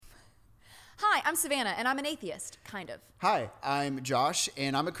Hi, I'm Savannah, and I'm an atheist, kind of. Hi, I'm Josh,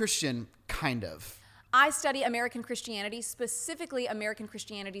 and I'm a Christian, kind of. I study American Christianity, specifically American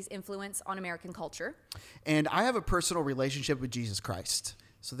Christianity's influence on American culture. And I have a personal relationship with Jesus Christ.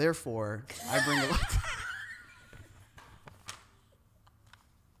 So therefore, I bring a lot.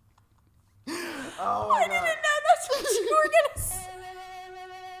 Oh my I God. didn't know that's what you were going to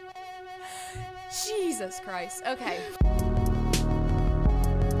say. Jesus Christ. Okay.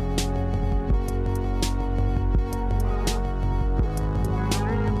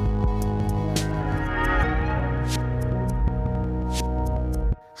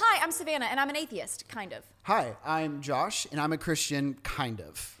 Hi, I'm Savannah, and I'm an atheist, kind of. Hi, I'm Josh, and I'm a Christian, kind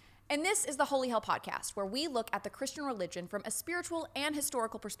of. And this is the Holy Hell Podcast, where we look at the Christian religion from a spiritual and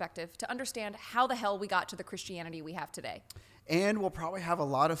historical perspective to understand how the hell we got to the Christianity we have today. And we'll probably have a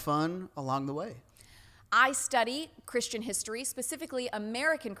lot of fun along the way. I study Christian history, specifically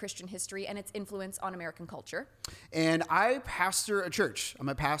American Christian history and its influence on American culture. And I pastor a church. I'm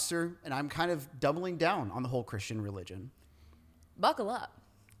a pastor, and I'm kind of doubling down on the whole Christian religion. Buckle up.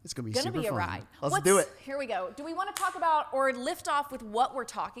 It's going to be super fun. A ride. Let's do it. Here we go. Do we want to talk about or lift off with what we're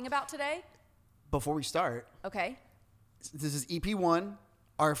talking about today? Before we start, Okay. this is EP1,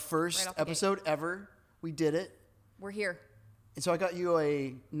 our first Right off the episode ever. We did it. We're here. And so I got you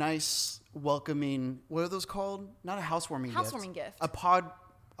a nice, welcoming, what are those called? Not a housewarming gift. Housewarming gift. A pod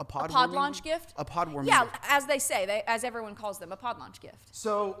Launch gift? A pod warming Yeah, gift. as they say, as everyone calls them, a pod launch gift.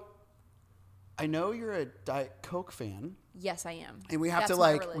 So I know you're a Diet Coke fan. Yes, I am. And we have That's to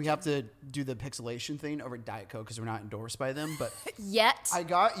my we religion. have to do the pixelation thing over Diet Coke because we're not endorsed by them. But Yet. I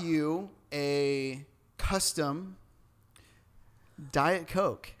got you a custom Diet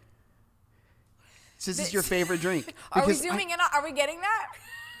Coke. This is your favorite drink. Are we because zooming in? Are we getting that?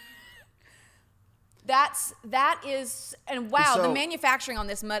 That is, and wow, So- the manufacturing on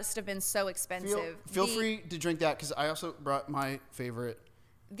this must have been so expensive. Feel free to drink that because I also brought my favorite.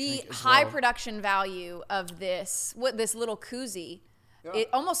 The drink as high well. production value of this little koozie, Yeah. it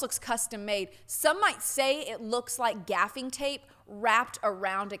almost looks custom made. Some might say it looks like gaffing tape wrapped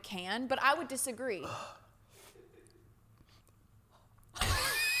around a can, but I would disagree.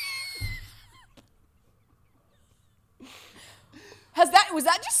 Was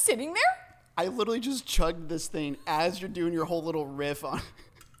that just sitting there? I literally just chugged this thing as you're doing your whole little riff on.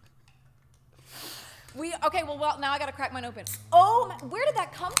 Well, now I got to crack mine open. Oh, where did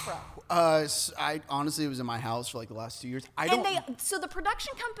that come from? I honestly, it was in my house for like the last 2 years. So the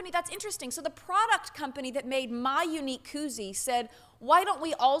production company, that's interesting. So the product company that made my unique koozie said, why don't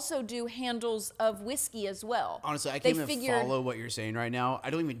we also do handles of whiskey as well? Honestly, I can't even follow what you're saying right now. I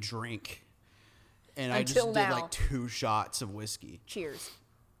don't even drink. And I just Until did now. like 2 shots of whiskey. Cheers.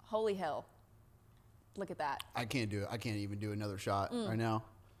 Holy hell. Look at that. I can't do it. I can't even do another shot right now.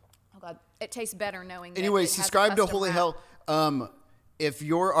 Oh, God. It tastes better knowing that Anyway, it has a subscribe to custom Holy wrap. Hell. If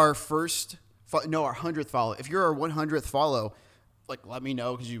you're our our 100th follow. If you're our 100th follow, like let me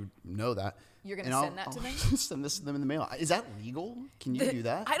know because you know that. You're going to And send that to them? Send this to them in the mail. Is that legal? Can you do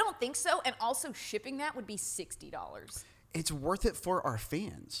that? I don't think so. And also shipping that would be $60. It's worth it for our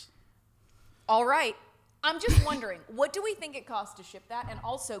fans. All right. I'm just wondering, what do we think it costs to ship that? And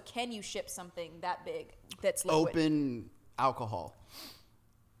also, can you ship something that big that's liquid? Open alcohol.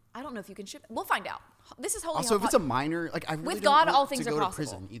 I don't know if you can ship. We'll find out. This is Holy Also, Hell if it's a minor, like I really With don't God, want all to things go are to possible.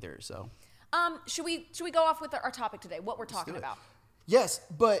 prison either. So Should we go off with our topic today? What we're talking do it. about? Yes,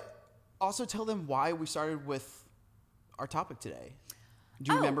 but also tell them why we started with our topic today.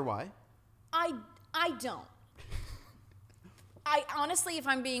 Do you remember why? I don't. I honestly, if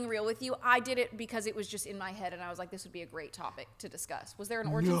I'm being real with you, I did it because it was just in my head, and I was like, this would be a great topic to discuss. Was there an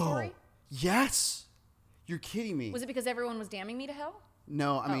origin story? Yes. You're kidding me. Was it because everyone was damning me to hell?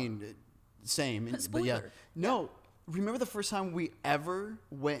 No, I mean, same. But yeah. Spoiler. No. Remember the first time we ever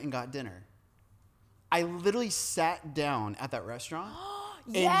went and got dinner? I literally sat down at that restaurant.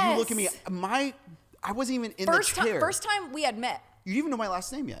 Yes. And you look at me. I wasn't even in the chair. First time we had met. You didn't even know my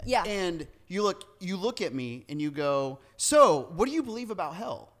last name yet. Yeah. And you look at me and you go, so what do you believe about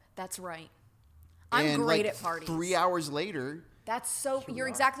hell? That's right. I'm And great like at parties. 3 hours later. That's so. You're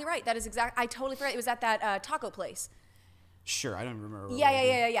exactly right. That is exact. I totally forgot. It was at that taco place. Sure, I don't remember.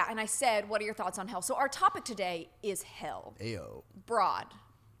 Yeah. And I said, what are your thoughts on hell? So our topic today is hell. Ayo. Broad.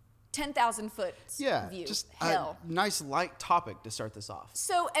 10,000 foot view. Just hell. a nice light topic to start this off.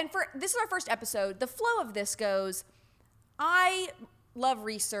 So, this is our first episode. The flow of this goes, I love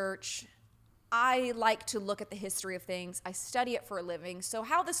research. I like to look at the history of things. I study it for a living. So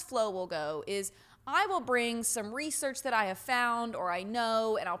how this flow will go is I will bring some research that I have found or I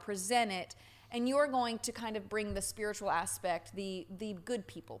know, and I'll present it. and you're going to kind of bring the spiritual aspect, the good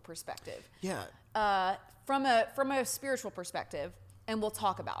people perspective. Yeah. From a spiritual perspective, and we'll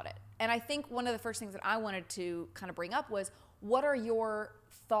talk about it. And I think one of the first things that I wanted to kind of bring up was, what are your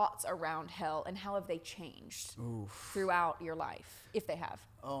thoughts around hell, and how have they changed throughout your life, if they have?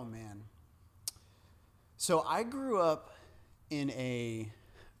 Oh, man. So I grew up in a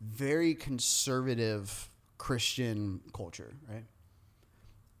very conservative Christian culture, right?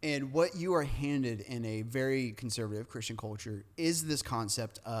 And what you are handed in a very conservative Christian culture is this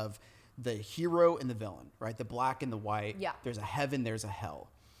concept of the hero and the villain, right? The black and the white. Yeah. There's a heaven, there's a hell.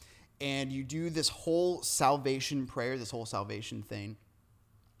 And you do this whole salvation prayer, this whole salvation thing.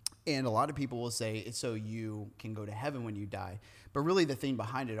 And a lot of people will say it's so you can go to heaven when you die. But really the thing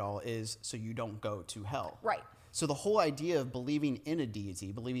behind it all is so you don't go to hell. Right. So the whole idea of believing in a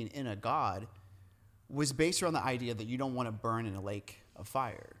deity, believing in a God, was based around the idea that you don't want to burn in a lake of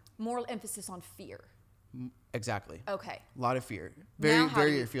fire. More emphasis on fear. Exactly. Okay. A lot of fear. Very, Now,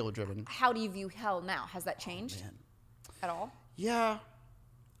 very fear driven. How do you view hell now? Has that changed at all? Yeah.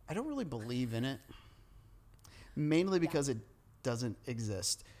 I don't really believe in it. Mainly because it doesn't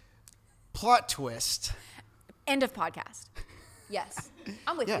exist. Plot twist. End of podcast. Yes.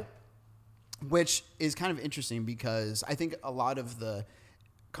 I'm with you. Which is kind of interesting because I think a lot of the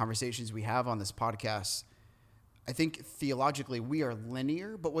conversations we have on this podcast, I think theologically we are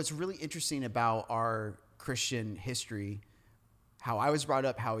linear, but what's really interesting about our Christian history, how I was brought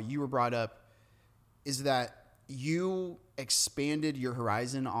up, how you were brought up, is that you expanded your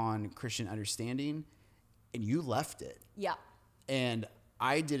horizon on Christian understanding and you left it. Yeah. And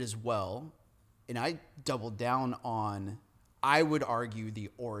I did as well. And I doubled down on, I would argue, the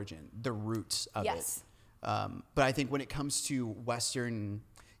origin, the roots of it. But I think when it comes to Western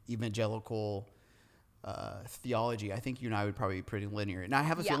evangelical theology, I think you and I would probably be pretty linear. And I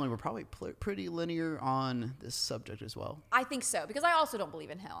have a feeling we're probably pretty linear on this subject as well. I think so, because I also don't believe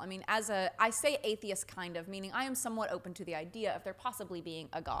in hell. I mean, I say atheist kind of, meaning I am somewhat open to the idea of there possibly being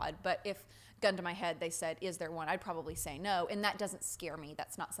a God. But if, gun to my head, they said, is there one? I'd probably say no. And that doesn't scare me.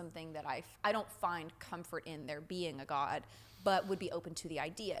 That's not something that I don't find comfort in there being a God, but would be open to the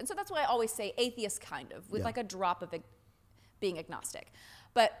idea. And so that's why I always say atheist kind of, with like a drop of being agnostic.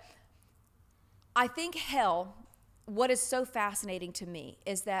 But I think hell, what is so fascinating to me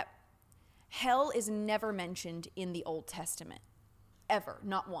is that hell is never mentioned in the Old Testament, ever,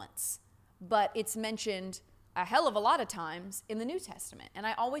 not once. But it's mentioned a hell of a lot of times in the New Testament. And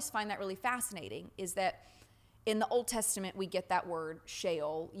I always find that really fascinating, is that in the Old Testament, we get that word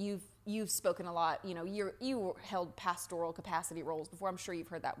Sheol. You've spoken a lot, you held pastoral capacity roles before. I'm sure you've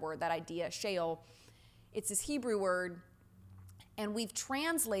heard that word, that idea, Sheol. It's this Hebrew word, and we've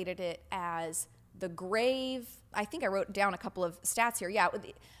translated it as the grave. I think I wrote down a couple of stats here. Yeah,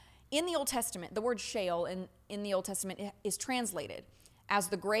 in the Old Testament, the word Sheol in the Old Testament is translated as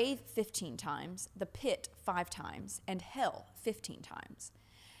the grave 15 times, the pit 5 times, and hell 15 times.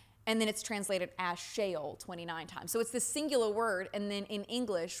 And then it's translated as Sheol 29 times. So it's this singular word, and then in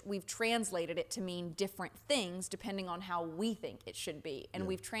English, we've translated it to mean different things depending on how we think it should be. And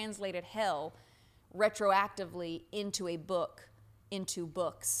we've translated hell retroactively into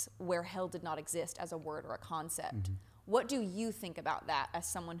books where hell did not exist as a word or a concept. Mm-hmm. What do you think about that as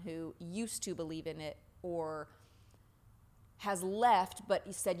someone who used to believe in it or has left, but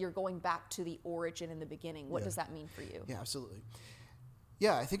you said you're going back to the origin in the beginning? What does that mean for you? Yeah, absolutely.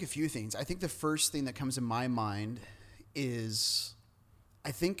 Yeah, I think a few things. I think the first thing that comes to my mind is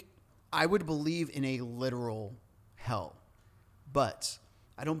I think I would believe in a literal hell, but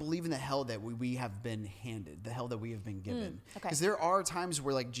I don't believe in the hell that we have been handed, the hell that we have been given. Because there are times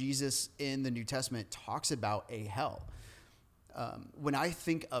where, like, Jesus in the New Testament talks about a hell. When I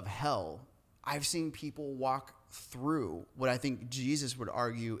think of hell, I've seen people walk through what I think Jesus would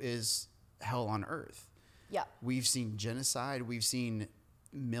argue is hell on earth. Yeah. We've seen genocide. We've seen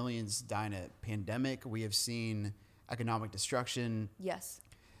millions die in a pandemic. We have seen economic destruction. Yes.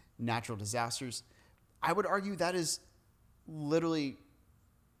 Natural disasters. I would argue that is literally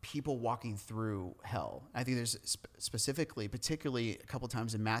people walking through hell. I think there's particularly a couple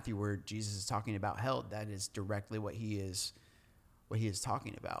times in Matthew where Jesus is talking about hell. That is directly what he is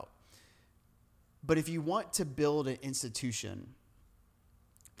talking about. But if you want to build an institution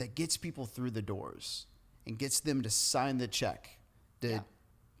that gets people through the doors and gets them to sign the check, to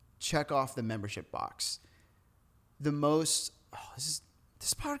check off the membership box, this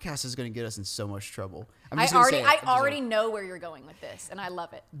podcast is going to get us in so much trouble. I already know where you're going with this, and I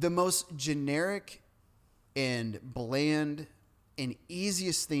love it. The most generic and bland and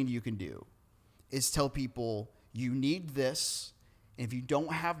easiest thing you can do is tell people you need this, and if you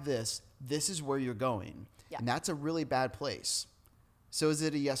don't have this, this is where you're going. Yeah. And that's a really bad place. So is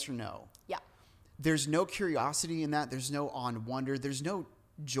it a yes or no? Yeah. There's no curiosity in that. There's no on wonder. There's no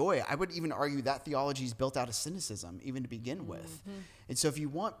joy. I would even argue that theology is built out of cynicism, even to begin with. And so if you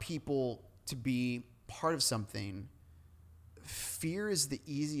want people to be part of something, fear is the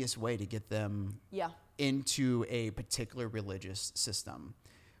easiest way to get them into a particular religious system,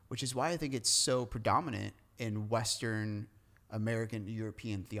 which is why I think it's so predominant in Western American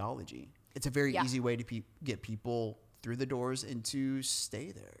European theology. It's a very easy way to get people through the doors and to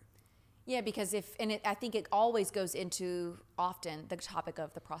stay there. Yeah, because I think it always goes into often the topic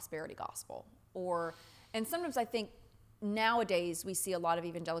of the prosperity gospel, and sometimes I think nowadays we see a lot of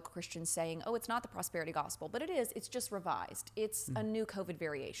evangelical Christians saying, oh, it's not the prosperity gospel, but it is. It's just revised. It's a new COVID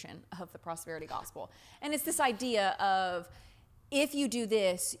variation of the prosperity gospel. And it's this idea of, if you do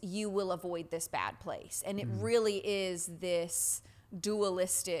this, you will avoid this bad place. And it really is this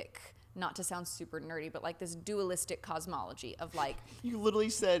dualistic, not to sound super nerdy, but like this dualistic cosmology of like... You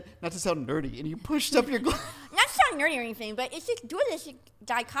literally said, not to sound nerdy, and you pushed up your... Not to sound nerdy or anything, but it's this dualistic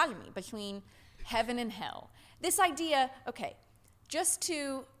dichotomy between heaven and hell. This idea, okay,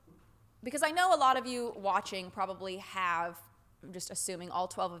 because I know a lot of you watching probably have, I'm just assuming all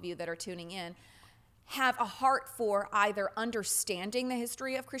 12 of you that are tuning in, have a heart for either understanding the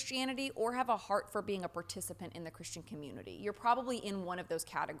history of Christianity or have a heart for being a participant in the Christian community. You're probably in one of those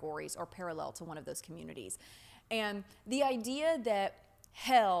categories or parallel to one of those communities. And the idea that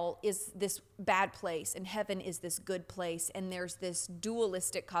hell is this bad place and heaven is this good place, and there's this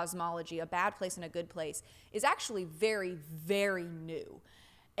dualistic cosmology, a bad place and a good place, is actually very, very new.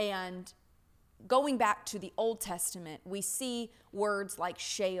 And going back to the Old Testament, we see words like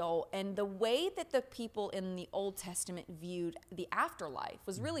Sheol, and the way that the people in the Old Testament viewed the afterlife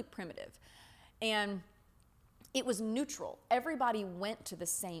was really primitive. And it was neutral. Everybody went to the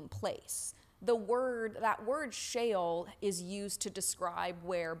same place. That word Sheol is used to describe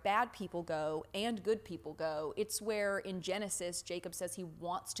where bad people go and good people go. It's where in Genesis, Jacob says he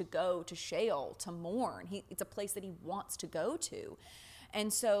wants to go to Sheol to mourn. It's a place that he wants to go to.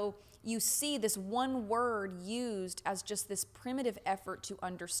 And so you see this one word used as just this primitive effort to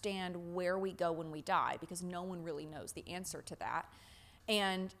understand where we go when we die, because no one really knows the answer to that.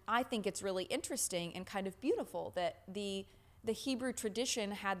 And I think it's really interesting and kind of beautiful that the Hebrew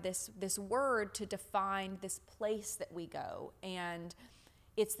tradition had this word to define this place that we go. And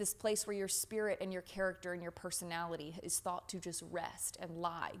it's this place where your spirit and your character and your personality is thought to just rest and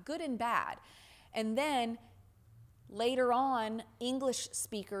lie, good and bad. And then later on, English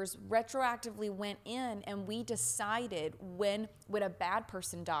speakers retroactively went in, and we decided when a bad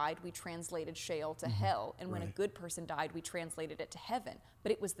person died, we translated Sheol to hell. And when a good person died, we translated it to heaven.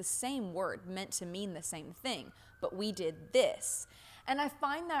 But it was the same word meant to mean the same thing. But we did this. And I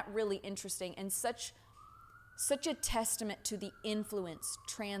find that really interesting and such a testament to the influence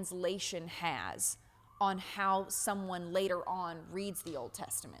translation has on how someone later on reads the Old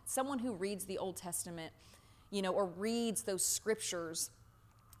Testament. Someone who reads the Old Testament, or reads those scriptures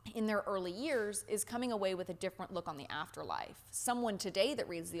in their early years is coming away with a different look on the afterlife. Someone today that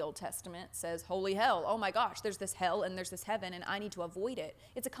reads the Old Testament says, holy hell, oh my gosh, there's this hell and there's this heaven and I need to avoid it.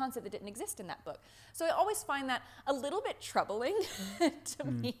 It's a concept that didn't exist in that book. So I always find that a little bit troubling to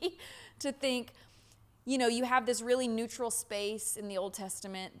me, to think, you have this really neutral space in the Old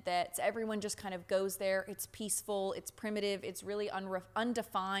Testament that everyone just kind of goes there. It's peaceful, it's primitive, it's really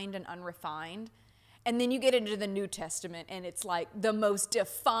undefined and unrefined. And then you get into the New Testament, and it's like the most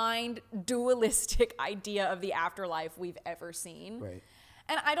defined, dualistic idea of the afterlife we've ever seen. Right.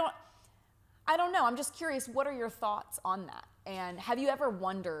 And I don't know. I'm just curious, what are your thoughts on that? And have you ever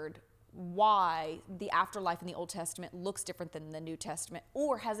wondered why the afterlife in the Old Testament looks different than the New Testament?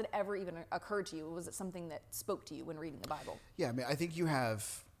 Or has it ever even occurred to you? Was it something that spoke to you when reading the Bible? Yeah, I think you have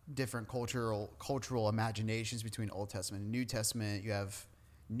different cultural imaginations between Old Testament and New Testament. You have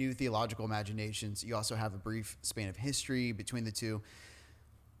new theological imaginations. You also have a brief span of history between the two.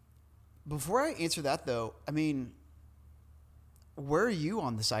 Before I answer that, though, where are you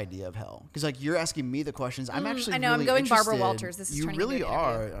on this idea of hell? Because you're asking me the questions. I'm actually I know, really I'm going interested. Barbara Walters. This is you turning really into an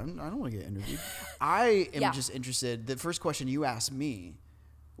are. interview. I don't want to get interviewed. I am just interested. The first question you asked me,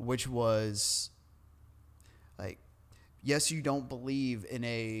 which was yes, you don't believe in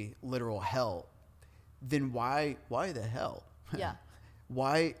a literal hell. Then why the hell? Yeah.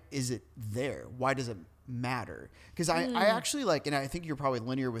 Why is it there? Why does it matter? Because I actually and I think you're probably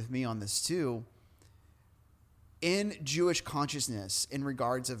linear with me on this too, in Jewish consciousness, in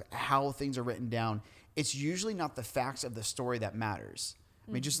regards of how things are written down, it's usually not the facts of the story that matters.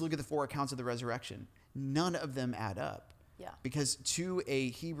 Just look at the 4 accounts of the resurrection. None of them add up. Yeah. Because to a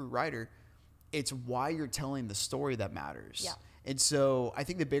Hebrew writer, it's why you're telling the story that matters. Yeah. And so I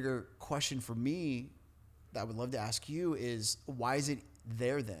think the bigger question for me that I would love to ask you is, why is it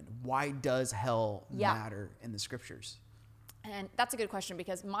there then? Why does hell matter in the scriptures? And that's a good question,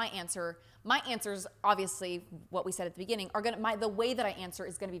 because my answers, obviously, what we said at the beginning, the way that I answer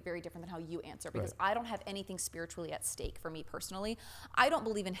is gonna be very different than how you answer, because I don't have anything spiritually at stake for me personally. I don't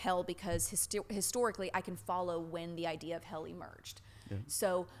believe in hell because historically I can follow when the idea of hell emerged. Yeah.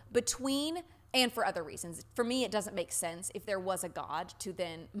 So and for other reasons, for me, it doesn't make sense if there was a God to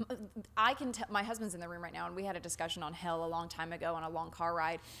then, I can tell, my husband's in the room right now, and we had a discussion on hell a long time ago on a long car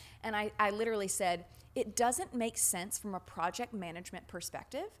ride. And I literally said, it doesn't make sense from a project management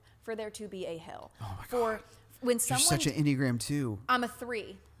perspective for there to be a hell. Oh my God. When You're someone, such an Enneagram 2. I'm a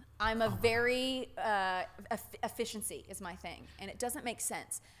 3. I'm a very, efficiency is my thing. And it doesn't make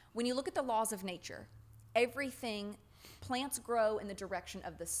sense. When you look at the laws of nature, plants grow in the direction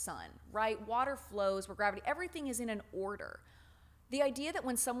of the sun, right? Water flows where gravity, everything is in an order. The idea that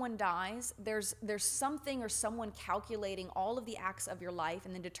when someone dies, there's something or someone calculating all of the acts of your life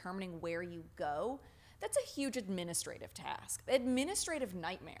and then determining where you go, that's a huge administrative task. Administrative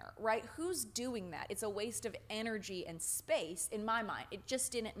nightmare, right? Who's doing that? It's a waste of energy and space in my mind. It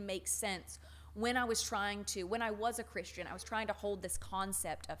just didn't make sense when I was a Christian, I was trying to hold this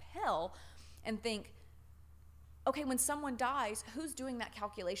concept of hell and think, okay, when someone dies, who's doing that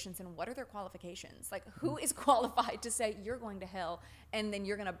calculations and what are their qualifications? Like, who is qualified to say you're going to hell and then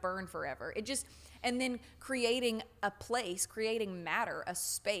you're going to burn forever? And then creating a place, creating matter, a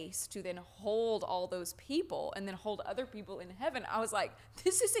space to then hold all those people and then hold other people in heaven. I was like,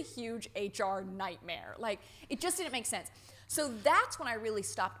 this is a huge HR nightmare. Like, it just didn't make sense. So that's when I really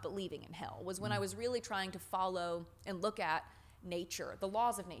stopped believing in hell, was when I was really trying to follow and look at nature, the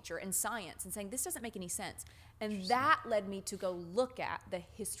laws of nature and science, and saying this doesn't make any sense. And that led me to go look at the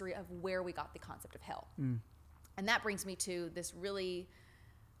history of where we got the concept of hell. And that brings me to this really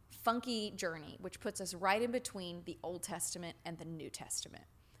funky journey, which puts us right in between the Old Testament and the New Testament.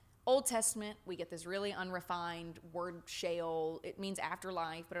 Old Testament, we get this really unrefined word Sheol. It means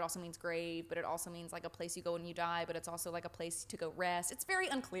afterlife, but it also means grave, but it also means like a place you go when you die, but it's also like a place to go rest. It's very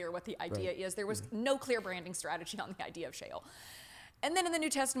unclear what the idea is. There was no clear branding strategy on the idea of Sheol. And then in the New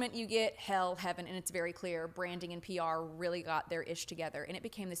Testament, you get hell, heaven, and it's very clear. Branding and PR really got their ish together, and it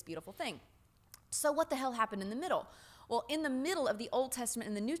became this beautiful thing. So what the hell happened in the middle? Well, in the middle of the Old Testament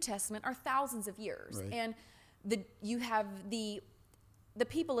and the New Testament are thousands of years. Right. And you have the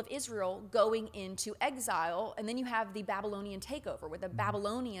people of Israel going into exile, and then you have the Babylonian takeover, where the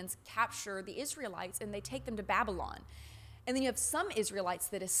Babylonians capture the Israelites and they take them to Babylon. And then you have some Israelites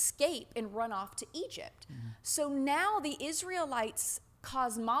that escape and run off to Egypt. So now the Israelites'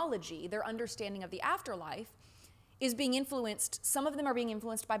 cosmology, their understanding of the afterlife, is being influenced. Some of them are being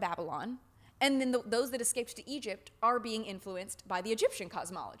influenced by Babylon, and then those that escaped to Egypt are being influenced by the Egyptian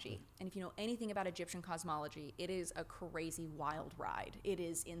cosmology. And if you know anything about Egyptian cosmology, it is a crazy, wild ride. It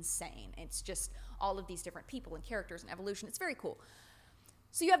is insane. It's just all of these different people and characters and evolution. It's very cool.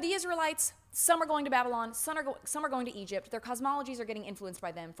 So you have the Israelites. Some are going to Babylon. Some are going to Egypt. Their cosmologies are getting influenced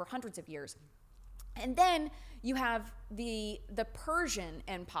by them for hundreds of years. And then you have the Persian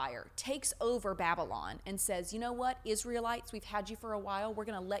Empire takes over Babylon and says, you know what, Israelites, we've had you for a while. We're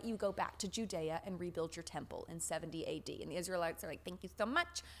going to let you go back to Judea and rebuild your temple in 70 AD. And the Israelites are like, thank you so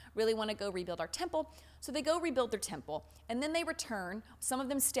much. Really want to go rebuild our temple. So they go rebuild their temple. And then they return. Some of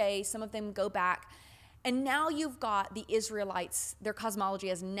them stay. Some of them go back. And now you've got the Israelites. Their cosmology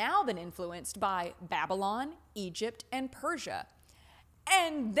has now been influenced by Babylon, Egypt, and Persia.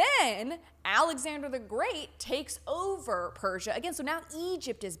 And then Alexander the Great takes over Persia again. So now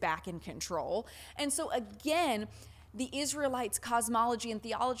Egypt is back in control. And so again, the Israelites' cosmology and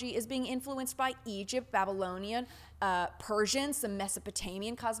theology is being influenced by Egypt, Babylonian, Persian, some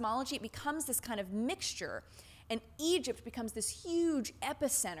Mesopotamian cosmology. It becomes this kind of mixture. And Egypt becomes this huge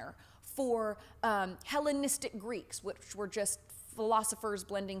epicenter for Hellenistic Greeks, which were just philosophers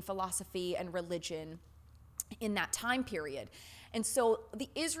blending philosophy and religion in that time period. And so the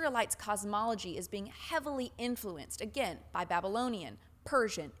Israelites' cosmology is being heavily influenced, again, by Babylonian,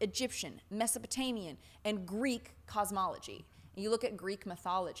 Persian, Egyptian, Mesopotamian, and Greek cosmology. And you look at Greek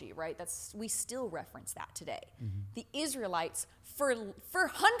mythology, right? We still reference that today. The Israelites, for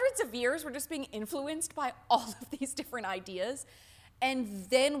hundreds of years, were just being influenced by all of these different ideas. And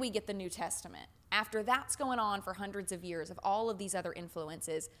then we get the New Testament. After that's going on for hundreds of years of all of these other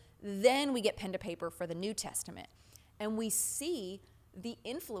influences, then we get pen to paper for the New Testament. And we see the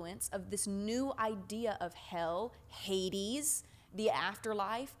influence of this new idea of hell, Hades, the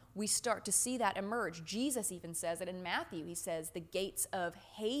afterlife, we start to see that emerge. Jesus even says it in Matthew. He says the gates of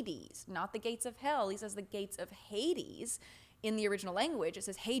Hades, not the gates of hell. He says the gates of Hades. In the original language, it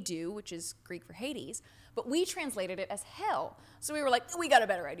says Hadu, which is Greek for Hades, but we translated it as hell. So we were like, we got a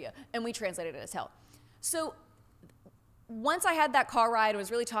better idea, and we translated it as hell. So once I had that car ride, I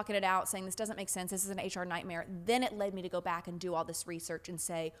was really talking it out, saying this doesn't make sense, this is an HR nightmare, then it led me to go back and do all this research and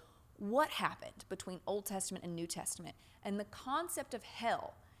say, what happened between Old Testament and New Testament? And the concept of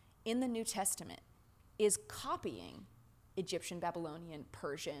hell in the New Testament is copying Egyptian, Babylonian,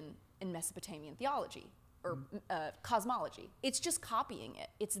 Persian, and Mesopotamian theology or cosmology. It's just copying it.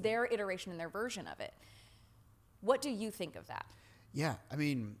 It's their iteration and their version of it. What do you think of that? Yeah, I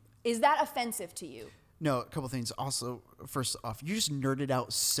mean... Is that offensive to you? No, a couple things. Also, first off, you just nerded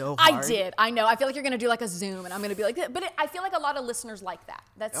out so hard. I did. I know. I feel like you're going to do like a Zoom, and I'm going to be like, but I feel like a lot of listeners like that.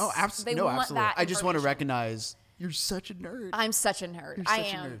 That's Absolutely. I just want to recognize you're such a nerd. I'm such a nerd. I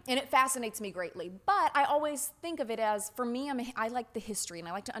am. And it fascinates me greatly. But I always think of it as, for me, I like the history, and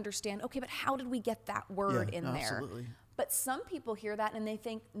I like to understand, okay, but how did we get that word in there? Absolutely. But some people hear that, and they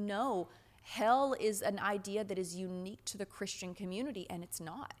think, no, hell is an idea that is unique to the Christian community, and it's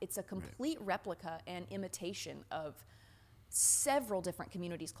not. It's a complete replica and imitation of several different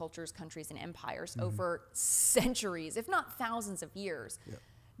communities, cultures, countries, and empires over centuries, if not thousands of years. Yeah.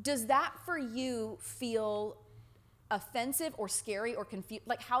 Does that for you feel offensive or scary or confused?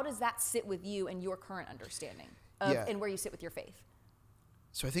 Like, how does that sit with you and your current understanding of and where you sit with your faith?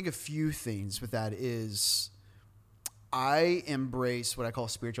 So I think a few things with that is I embrace what I call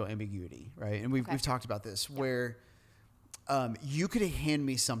spiritual ambiguity, right? And we've talked about this, where you could hand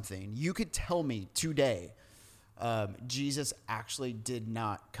me something. You could tell me today Jesus actually did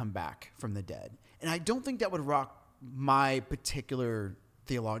not come back from the dead. And I don't think that would rock my particular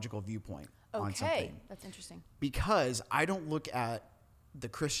theological viewpoint on something. Okay, that's interesting. Because I don't look at the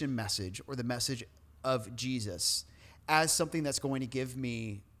Christian message or the message of Jesus as something that's going to give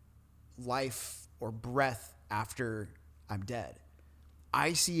me life or breath after I'm dead.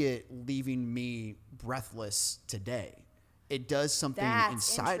 I see it leaving me breathless today. It does something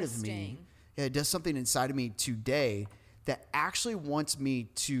inside of me. Yeah, it does something inside of me today that actually wants me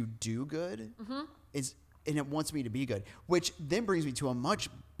to do good. And it wants me to be good, which then brings me to a much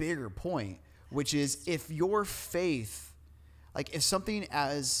bigger point, which is if your faith, like if something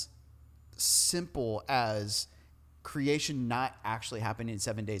as simple as creation not actually happening in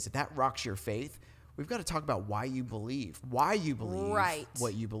 7 days, if that rocks your faith, we've got to talk about why you believe what you believe,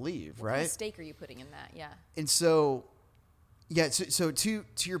 what right? What stake are you putting in that? Yeah. And so, so to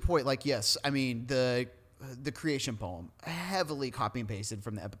your point, like, yes, I mean, the creation poem, heavily copy and pasted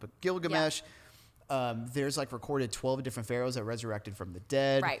from the Epic of Gilgamesh. There's like recorded 12 different pharaohs that resurrected from the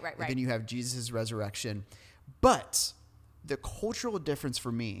dead. Right. And then you have Jesus' resurrection. But the cultural difference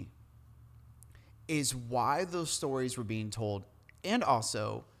for me is why those stories were being told and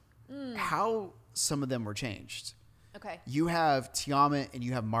also how some of them were changed. Okay. You have Tiamat and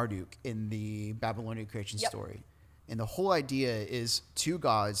you have Marduk in the Babylonian creation story. And the whole idea is two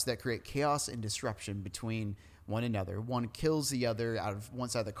gods that create chaos and disruption between one another. One kills the other. Out of one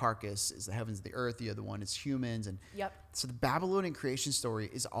side of the carcass is the heavens and the earth. The other one is humans. And so the Babylonian creation story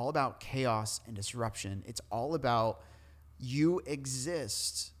is all about chaos and disruption. It's all about you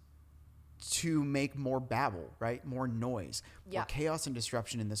exist to make more babble, right? More noise, more chaos and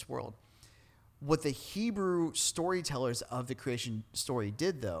disruption in this world. What the Hebrew storytellers of the creation story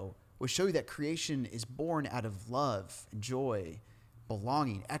did, though, was show you that creation is born out of love and joy,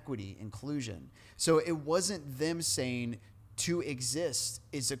 belonging, equity, inclusion. So it wasn't them saying to exist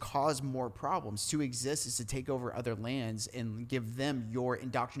is to cause more problems. To exist is to take over other lands and give them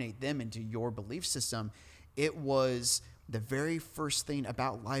indoctrinate them into your belief system. It was the very first thing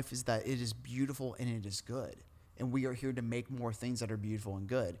about life is that it is beautiful and it is good. And we are here to make more things that are beautiful and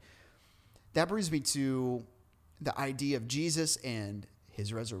good. That brings me to the idea of Jesus and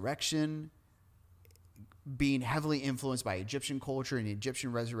his resurrection being heavily influenced by Egyptian culture and the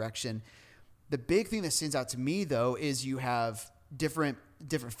Egyptian resurrection. The big thing that stands out to me, though, is you have different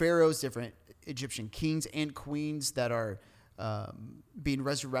pharaohs, different Egyptian kings and queens that are being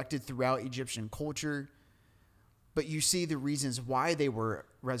resurrected throughout Egyptian culture. But you see the reasons why they were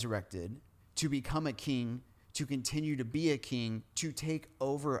resurrected: to become a king, to continue to be a king, to take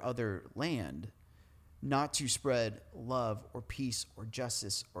over other land, not to spread love or peace or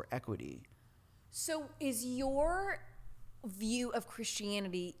justice or equity. So is your view of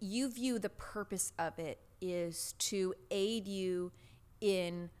Christianity, you view the purpose of it is to aid you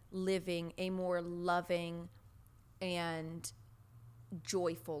in living a more loving and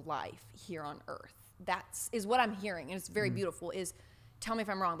joyful life here on earth. Is what I'm hearing, and it's very beautiful. Is, tell me if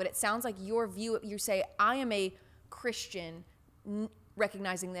I'm wrong, but it sounds like your view. You say, I am a Christian,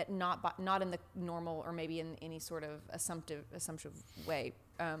 recognizing that not in the normal or maybe in any sort of assumptive way,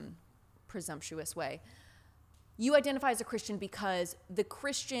 presumptuous way. You identify as a Christian because the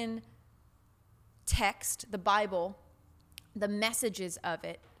Christian text, the Bible, the messages of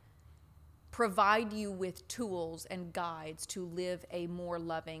it, provide you with tools and guides to live a more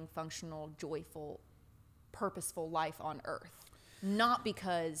loving, functional, joyful, purposeful life on earth, not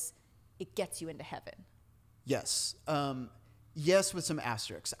because it gets you into heaven. Yes. Yes, with some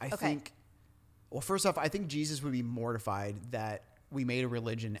asterisks. I think, well, first off, I think Jesus would be mortified that we made a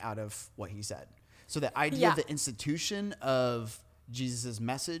religion out of what he said. So the idea of the institution of Jesus'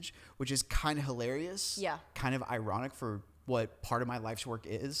 message, which is kind of hilarious, kind of ironic for what part of my life's work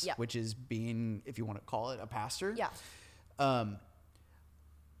is, which is being, if you want to call it, a pastor.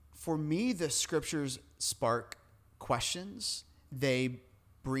 For me, the scriptures spark questions. They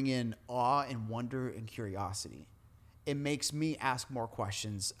bring in awe and wonder and curiosity. It makes me ask more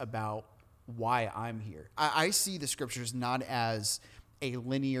questions about why I'm here. I see the scriptures not as a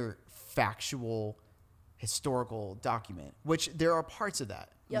linear, factual, historical document, which there are parts of that.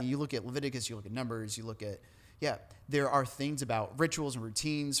 I mean, you look at Leviticus, you look at Numbers, you look at, there are things about rituals and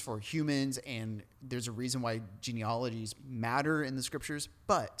routines for humans, and there's a reason why genealogies matter in the scriptures.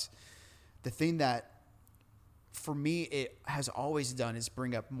 But the thing that, for me, it has always done is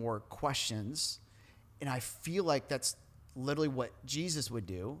bring up more questions. And I feel like that's literally what Jesus would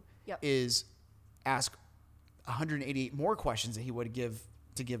do, is ask 188 more questions that he would give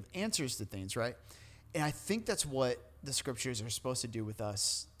answers to things, right? And I think that's what the scriptures are supposed to do with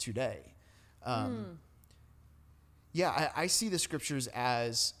us today. I see the scriptures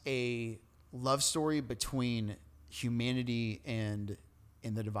as a love story between humanity and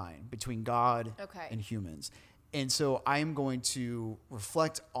the divine, between God and humans. And so I'm going to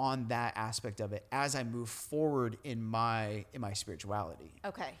reflect on that aspect of it as I move forward in my spirituality.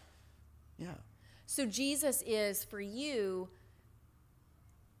 Okay. Yeah. So Jesus is, for you,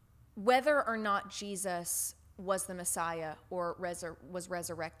 whether or not Jesus was the Messiah or was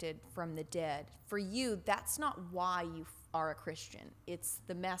resurrected from the dead, for you, that's not why you are a Christian. It's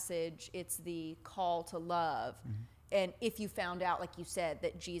the message, it's the call to love. And if you found out, like you said,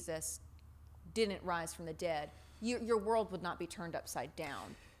 that Jesus didn't rise from the dead, your world would not be turned upside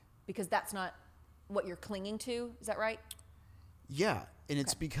down, because that's not what you're clinging to. Is that right? Yeah. And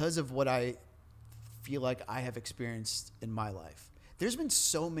it's because of what I feel like I have experienced in my life. There's been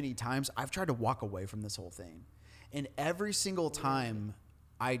so many times I've tried to walk away from this whole thing. And every single time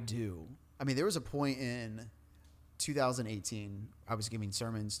I do, I mean, there was a point in 2018, I was giving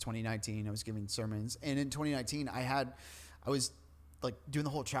sermons. 2019, I was giving sermons. And in 2019, I was like doing the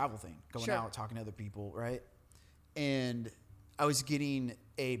whole travel thing, going out, talking to other people, right? And I was getting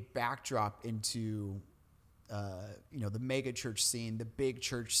a backdrop into, the mega church scene, the big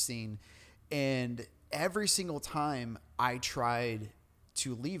church scene. And every single time I tried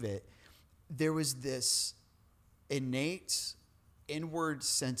to leave it, there was this innate inward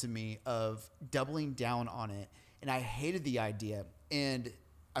sense of me of doubling down on it. And I hated the idea. And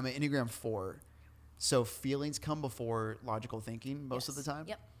I'm an Enneagram 4. So feelings come before logical thinking most of the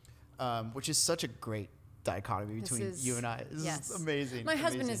time. Which is such a great dichotomy between you and I. This is amazing. My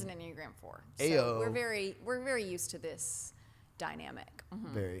husband is an Enneagram 4. So we're very used to this dynamic.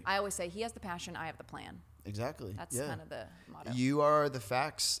 Very. I always say he has the passion, I have the plan. Exactly. That's kind of the motto. You are the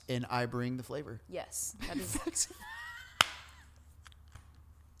facts and I bring the flavor. Yes. That is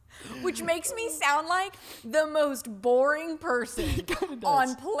which makes me sound like the most boring person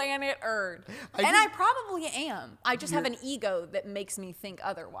on planet Earth. I probably am. I just have an ego that makes me think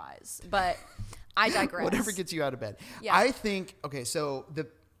otherwise. But I digress. Whatever gets you out of bed. Yeah. I think, okay, so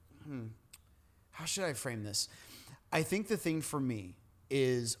how should I frame this? I think the thing for me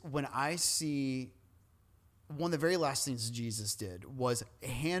is when I see one of the very last things Jesus did was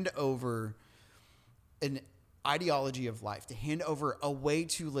hand over an ideology of life, to hand over a way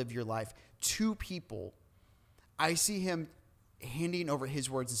to live your life to people. I see him handing over his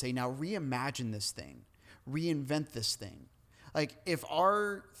words and say, now reimagine this thing, reinvent this thing. Like, if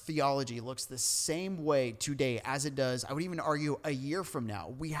our theology looks the same way today as it does, I would even argue a year from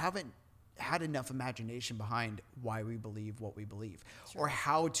now, we haven't had enough imagination behind why we believe what we believe, or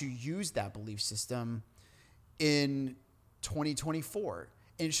how to use that belief system in 2024.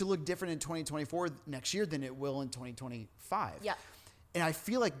 And it should look different in 2024 next year than it will in 2025. Yeah. And I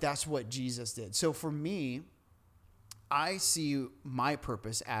feel like that's what Jesus did. So for me, I see my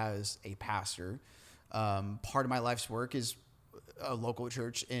purpose as a pastor. Part of my life's work is a local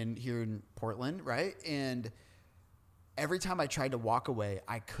church here in Portland, right? And every time I tried to walk away,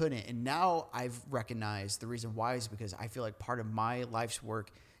 I couldn't. And now I've recognized the reason why is because I feel like part of my life's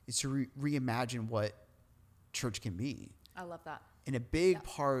work is to reimagine what church can be. I love that. And a big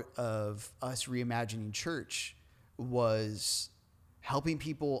part of us reimagining church was helping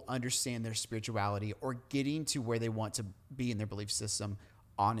people understand their spirituality or getting to where they want to be in their belief system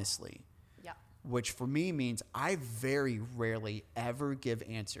honestly. Yeah. Which for me means I very rarely ever give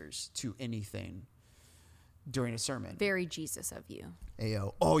answers to anything during a sermon. Very Jesus of you.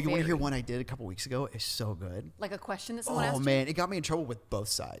 Ayo. Oh, you want to hear one I did a couple weeks ago? It's so good. Like a question that someone asked Oh, man. It got me in trouble with both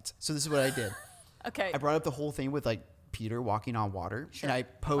sides. So this is what I did. Okay. I brought up the whole thing with like Peter walking on water. Sure. And I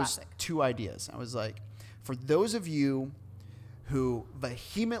posed Classic. 2 ideas. I was like, for those of you who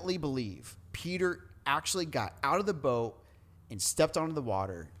vehemently believe Peter actually got out of the boat and stepped onto the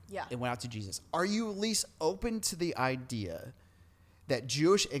water and went out to Jesus, are you at least open to the idea that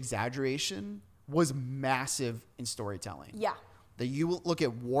Jewish exaggeration was massive in storytelling? Yeah. That you look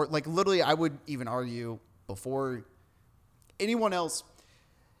at war, like literally I would even argue before anyone else,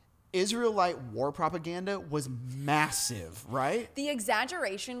 Israelite war propaganda was massive, right? The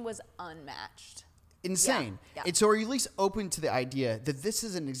exaggeration was unmatched. Insane. Yeah. And so are you at least open to the idea that this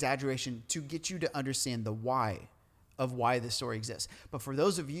is an exaggeration to get you to understand the why of why this story exists? But for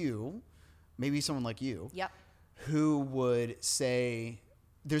those of you, maybe someone like you, who would say,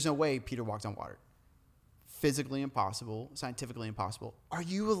 there's no way Peter walked on water. Physically impossible, scientifically impossible. Are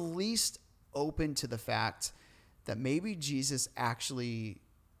you at least open to the fact that maybe Jesus actually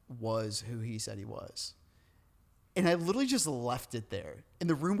was who he said he was? And I literally just left it there. And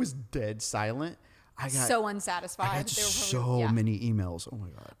the room was dead silent. I got so unsatisfied. I got so many emails. Oh my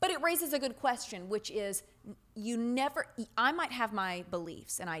God. But it raises a good question, which is I might have my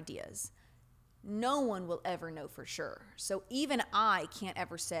beliefs and ideas. No one will ever know for sure. So even I can't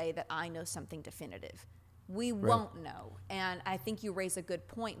ever say that I know something definitive. We won't know. And I think you raise a good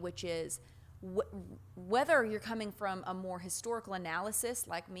point, which is whether you're coming from a more historical analysis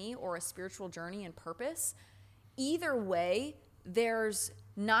like me or a spiritual journey and purpose, either way,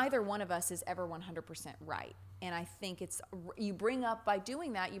 neither one of us is ever 100% right. And I think by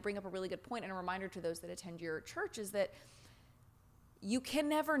doing that, you bring up a really good point and a reminder to those that attend your church is that you can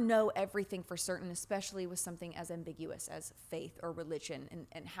never know everything for certain, especially with something as ambiguous as faith or religion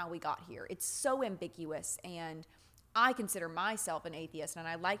and how we got here. It's so ambiguous, and I consider myself an atheist, and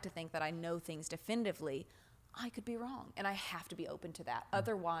I like to think that I know things definitively. I could be wrong, and I have to be open to that.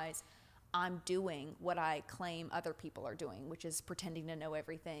 Otherwise, I'm doing what I claim other people are doing, which is pretending to know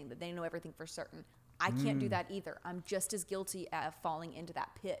everything, that they know everything for certain. I can't do that either. I'm just as guilty of falling into that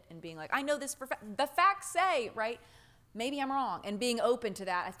pit and being like, I know this for the facts say, right? Maybe I'm wrong. And being open to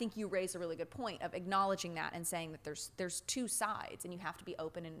that, I think you raise a really good point of acknowledging that and saying that there's 2 sides, and you have to be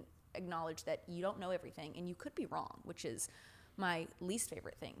open and acknowledge that you don't know everything and you could be wrong, which is my least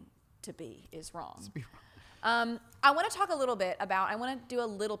favorite thing to be, is wrong. I want to talk a little bit about, I want to do a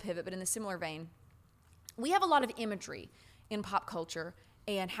little pivot, but in a similar vein. We have a lot of imagery in pop culture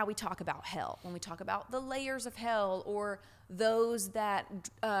and how we talk about hell. When we talk about the layers of hell, or those that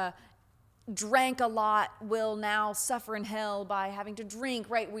drank a lot will now suffer in hell by having to drink,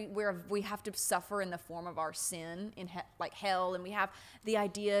 right? We have to suffer in the form of our sin in like hell, and we have the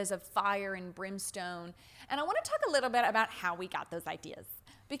ideas of fire and brimstone. And I want to talk a little bit about how we got those ideas,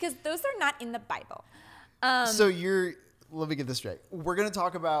 because those are not in the Bible. Let me get this straight. We're going to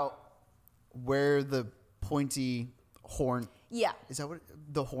talk about where the pointy horn. Yeah. Is that what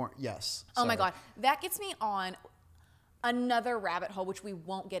the horn? Yes. Oh my God. That gets me on another rabbit hole, which we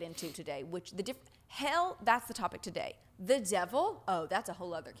won't get into today, which hell, that's the topic today. The devil, oh, that's a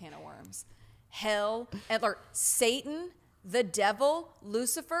whole other can of worms. Hell, or Satan, the devil,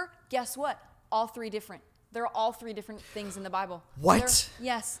 Lucifer, guess what? All 3 different. There are all 3 different things in the Bible. What?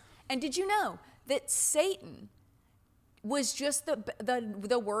 Yes. And did you know that Satan was just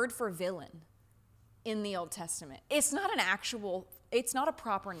the word for villain in the Old Testament? It's not it's not a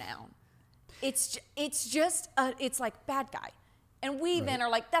proper noun. It's like bad guy. And we then are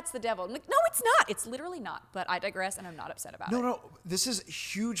like, that's the devil. I'm like, no, it's not. It's literally not. But I digress, and I'm not upset about it. No. This is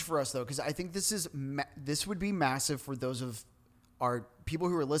huge for us, though, because I think this would be massive for those of our people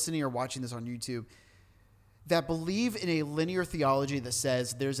who are listening or watching this on YouTube that believe in a linear theology that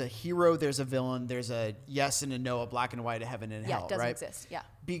says there's a hero, there's a villain, there's a yes and a no, a black and white, a heaven and hell, it doesn't right? exist. Yeah.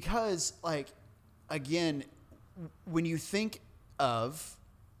 Because, again, when you think of,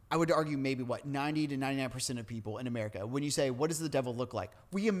 I would argue maybe 90 to 99% of people in America, when you say, what does the devil look like?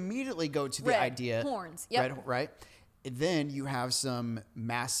 We immediately go to the idea. Horns. Yep. Right? And then you have some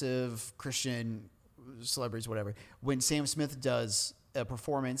massive Christian celebrities, whatever. When Sam Smith does a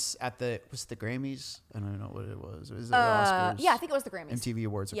performance at the Grammys? I don't know what it was. Was it the Oscars? Yeah, I think it was the Grammys. MTV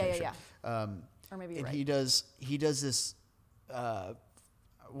Awards. Yeah. Or maybe you're and right. he does this,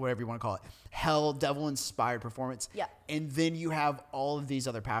 whatever you want to call it, hell devil inspired performance. Yeah. And then you have all of these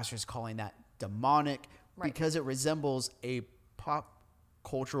other pastors calling that demonic because it resembles a pop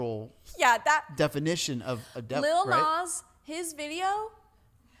cultural definition of a devil. Lil Nas, his video,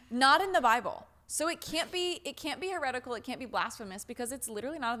 not in the Bible. So it can't be heretical, it can't be blasphemous because it's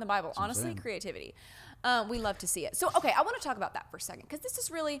literally not in the Bible. Honestly, creativity. We love to see it. So okay, I want to talk about that for a second because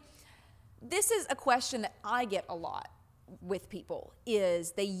this is a question that I get a lot with people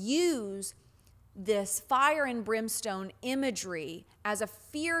is they use this fire and brimstone imagery as a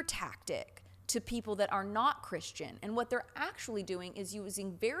fear tactic to people that are not Christian. And what they're actually doing is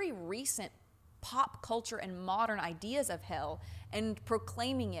using very recent pop culture and modern ideas of hell and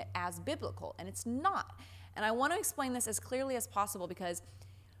proclaiming it as biblical, and it's not. And I want to explain this as clearly as possible because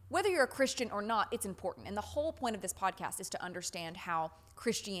whether you're a Christian or not, it's important. And the whole point of this podcast is to understand how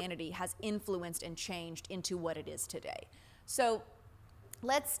Christianity has influenced and changed into what it is today. So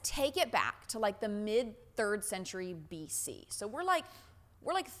let's take it back to like the mid 3rd century BC. So we're like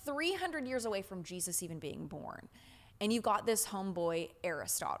 300 years away from Jesus even being born. And you've got this homeboy,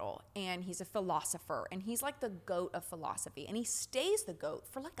 Aristotle, and he's a philosopher, and he's like the goat of philosophy, and he stays the goat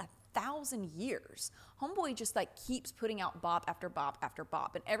for like 1,000 years. Homeboy just like keeps putting out bop after bop after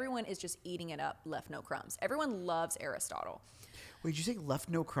bop, and everyone is just eating it up, left no crumbs. Everyone loves Aristotle. Wait, did you say left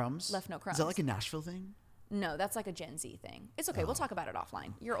no crumbs? Left no crumbs. Is that like a Nashville thing? No, that's like a Gen Z thing. It's okay, we'll talk about it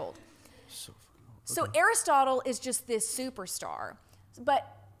offline. You're old. So Aristotle is just this superstar,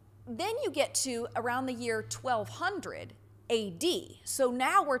 but then you get to around the year 1200 AD. So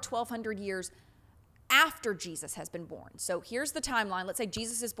now we're 1200 years after Jesus has been born. So here's the timeline. Let's say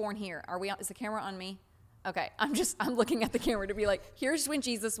Jesus is born here. Is the camera on me? Okay, I'm looking at the camera to be like, here's when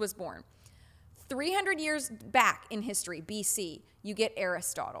Jesus was born. 300 years back in history, BC, you get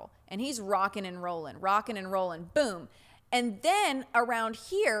Aristotle, and he's rocking and rolling, boom. And then around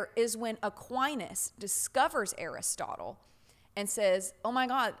here is when Aquinas discovers Aristotle and says, oh my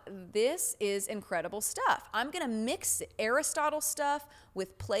God, this is incredible stuff. I'm going to mix Aristotle stuff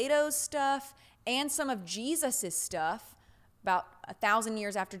with Plato's stuff and some of Jesus's stuff about 1,000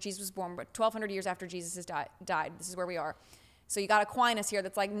 years after Jesus was born, but 1,200 years after Jesus has died. This is where we are. So you got Aquinas here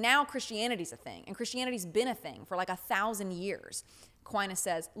that's like, now Christianity's a thing, and Christianity's been a thing for like 1,000 years. Aquinas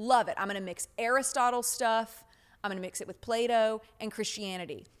says, love it. I'm going to mix Aristotle stuff. I'm going to mix it with Plato and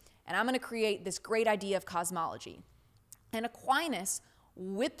Christianity. And I'm going to create this great idea of cosmology. And Aquinas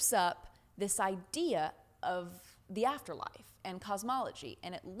whips up this idea of the afterlife and cosmology,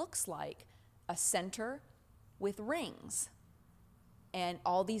 and it looks like a center with rings and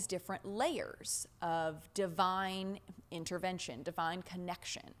all these different layers of divine intervention, divine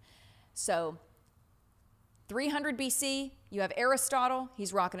connection. So 300 BC, you have Aristotle,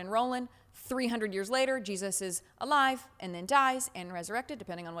 he's rocking and rolling. 300 years later, Jesus is alive and then dies and resurrected,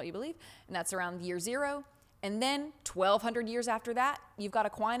 depending on what you believe, and that's around year 0. And then 1,200 years after that, you've got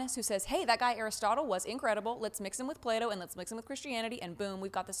Aquinas who says, hey, that guy Aristotle was incredible. Let's mix him with Plato and let's mix him with Christianity. And boom,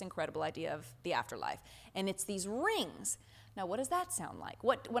 we've got this incredible idea of the afterlife. And it's these rings. Now, what does that sound like?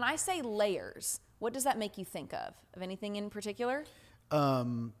 When I say layers, what does that make you think of? Of anything in particular?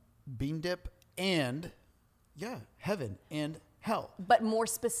 Bean dip and, heaven and hell. But more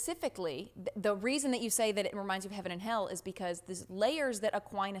specifically, the reason that you say that it reminds you of heaven and hell is because these layers that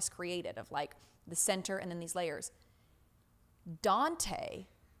Aquinas created of like the center and then these layers, Dante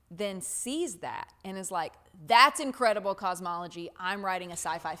then sees that and is like, that's incredible cosmology. I'm writing a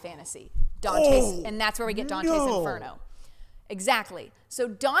sci-fi fantasy. And that's where we get Dante's Inferno. Exactly. So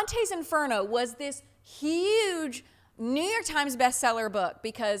Dante's Inferno was this huge New York Times bestseller book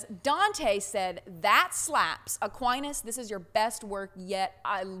because Dante said, that slaps. Aquinas, this is your best work yet.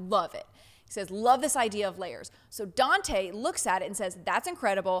 I love it. He says, love this idea of layers. So Dante looks at it and says, that's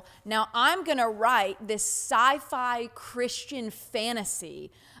incredible. Now I'm going to write this sci-fi Christian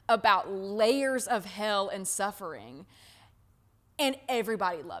fantasy about layers of hell and suffering. And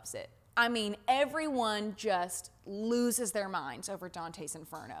everybody loves it. I mean, everyone just loses their minds over Dante's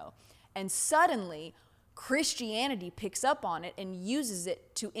Inferno. And suddenly, Christianity picks up on it and uses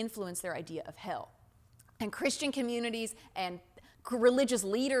it to influence their idea of hell. And Christian communities and religious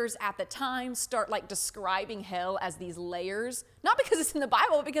leaders at the time start like describing hell as these layers, not because it's in the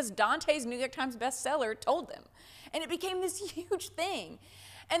Bible, but because Dante's New York Times bestseller told them. And it became this huge thing.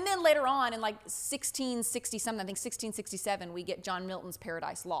 And then later on in like 1660-something, I think 1667, we get John Milton's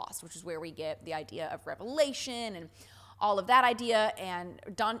Paradise Lost, which is where we get the idea of Revelation and all of that idea, and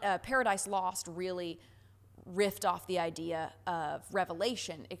Paradise Lost really riffed off the idea of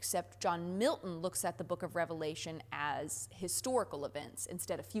Revelation, except John Milton looks at the book of Revelation as historical events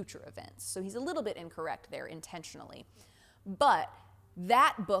instead of future events. So he's a little bit incorrect there intentionally. But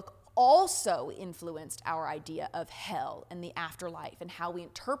that book also influenced our idea of hell and the afterlife and how we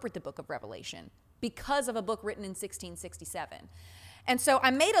interpret the book of Revelation because of a book written in 1667. And so I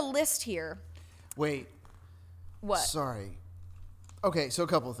made a list here. Wait. What? Sorry. Okay, so a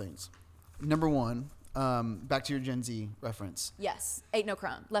couple of things. Number one, back to your Gen Z reference. Yes. Ate no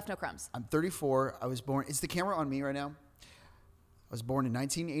crumb. Left no crumbs. I'm 34. I was born. Is the camera on me right now? I was born in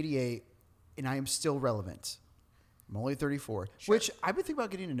 1988, and I am still relevant. I'm only 34, Sure. which I've been thinking about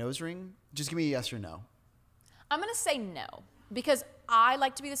getting a nose ring. Just give me a yes or no. I'm going to say no because I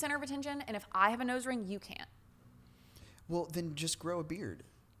like to be the center of attention, and if I have a nose ring, you can't. Well, then just grow a beard,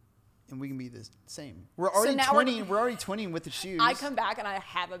 and we can be the same. We're already 20. We're already 20 with the shoes. I come back and I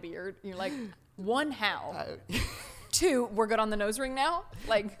have a beard. You're like, one, how? Two, we're good on the nose ring now?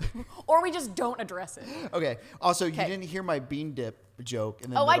 Like, or we just don't address it. Okay. Also, you didn't hear my bean dip joke.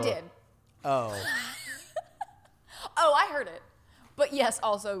 I did. Oh. Oh, I heard it. But yes,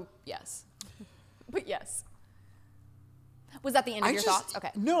 also, yes. But yes. Was that the end of your thoughts? Okay.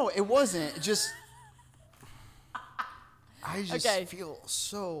 No, it wasn't. I just feel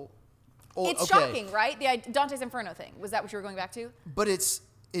so old. It's shocking, right? The Dante's Inferno thing. Was that what you were going back to? But it's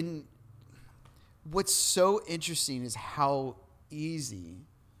in... What's so interesting is how easy,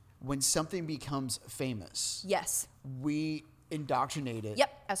 when something becomes famous, Yes. we indoctrinate it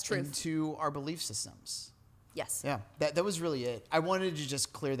as truth. into our belief systems. Yes. Yeah, that was really it. I wanted to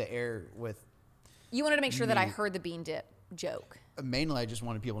just clear the air with... You wanted to make sure that I heard the bean dip joke. Mainly, I just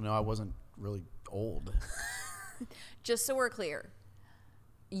wanted people to know I wasn't really old. Just so we're clear,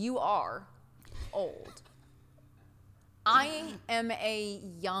 you are old. I am a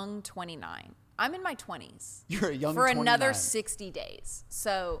young 29. I'm in my 20s. You're a young for 29. another 60 days.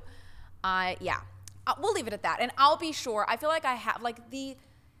 So, we'll leave it at that. And I'll be sure. I feel like I have like the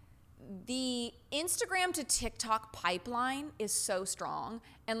Instagram to TikTok pipeline is so strong,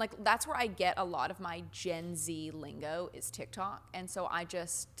 and like that's where I get a lot of my Gen Z lingo is TikTok. And so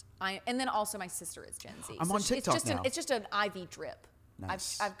and then also my sister is Gen Z. I'm on TikTok now. It's just an IV drip.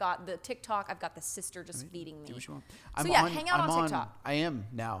 Nice. I've got the TikTok. I've got the sister just feeding me. Do what you want. So hang out on TikTok. I am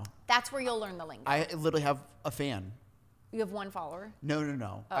now. That's where you'll learn the lingo. I literally have a fan. You have one follower?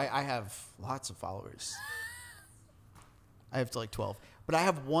 No. Oh. I have lots of followers. I have like 12. But I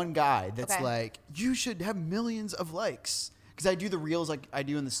have one guy that's like, you should have millions of likes. Because I do the reels like I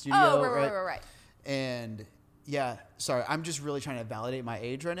do in the studio. Oh, right. And yeah, sorry, I'm just really trying to validate my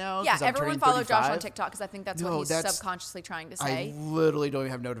age right now. Yeah, I'm everyone follow Josh on TikTok because I think that's what he's subconsciously trying to say. I literally don't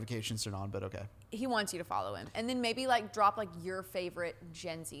even have notifications turned on, but okay. He wants you to follow him. And then maybe like drop like your favorite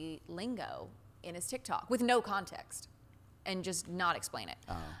Gen Z lingo in his TikTok with no context and just not explain it.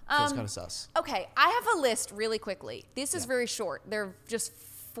 Feels kind of sus. Okay, I have a list really quickly. This is very short. They're just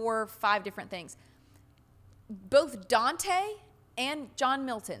 4 or 5 different things. Both Dante and John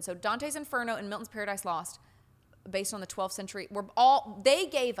Milton, so Dante's Inferno and Milton's Paradise Lost, based on the 12th century, they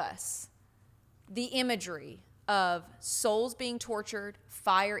gave us the imagery of souls being tortured,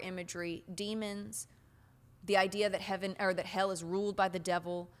 fire imagery, demons, the idea that heaven or that hell is ruled by the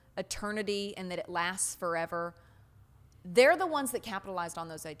devil, eternity, and that it lasts forever. They're the ones that capitalized on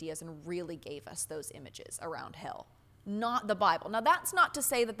those ideas and really gave us those images around hell, not the Bible. Now, that's not to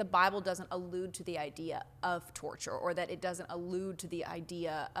say that the Bible doesn't allude to the idea of torture or that it doesn't allude to the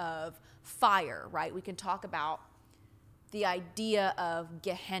idea of fire, right? We can talk about the idea of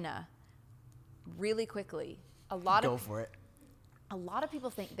Gehenna really quickly. Go for it. A lot of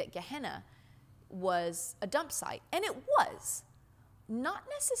people think that Gehenna was a dump site, and it was. Not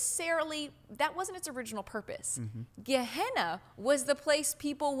necessarily, that wasn't its original purpose. Mm-hmm. Gehenna was the place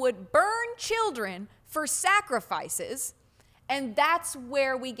people would burn children for sacrifices, and that's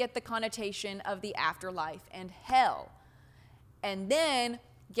where we get the connotation of the afterlife and hell. And then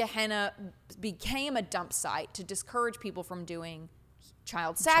Gehenna became a dump site to discourage people from doing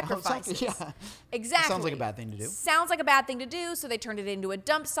child sacrifices. Yeah. Exactly. Sounds like a bad thing to do. Sounds like a bad thing to do, so they turned it into a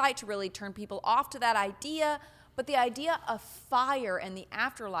dump site to really turn people off to that idea. But the idea of fire and the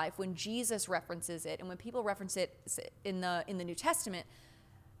afterlife, when Jesus references it, and when people reference it in the New Testament,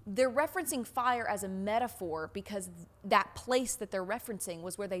 they're referencing fire as a metaphor because that place that they're referencing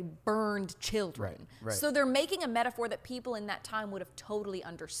was where they burned children. Right. So they're making a metaphor that people in that time would have totally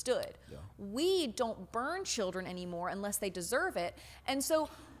understood. Yeah. We don't burn children anymore unless they deserve it. And so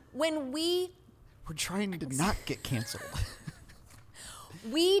when we're trying to not get canceled.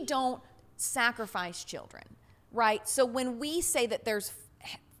 We don't sacrifice children. right? So when we say that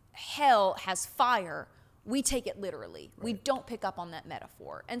hell has fire, we take it literally. Right. We don't pick up on that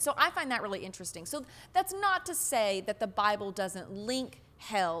metaphor. And so I find that really interesting. So that's not to say that the Bible doesn't link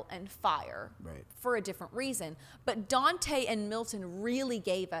hell and fire for a different reason. But Dante and Milton really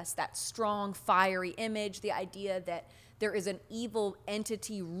gave us that strong, fiery image, the idea that there is an evil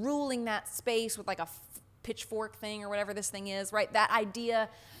entity ruling that space with like a pitchfork thing or whatever this thing is, right? That idea,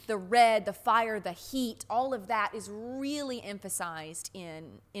 the red, the fire, the heat, all of that is really emphasized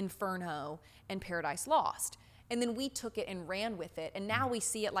in Inferno and Paradise Lost. And then we took it and ran with it. And now we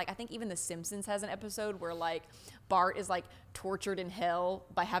see it like, I think even The Simpsons has an episode where like Bart is like tortured in hell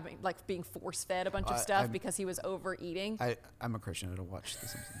by having like being force fed a bunch of stuff because he was overeating. I'm a Christian. I don't watch The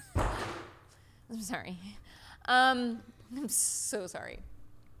Simpsons. I'm sorry. I'm so sorry.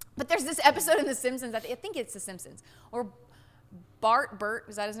 But there's this episode in The Simpsons, I think it's The Simpsons, or Bert,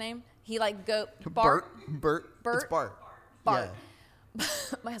 is that his name? He like Bert. It's Bart. Yeah.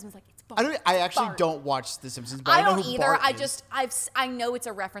 My husband's like, it's Bart. I actually don't watch The Simpsons, but I I know don't who either. Bart I know it's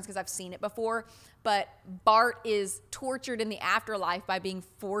a reference because I've seen it before, but Bart is tortured in the afterlife by being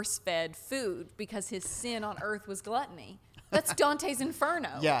force-fed food because his sin on earth was gluttony. That's Dante's Inferno.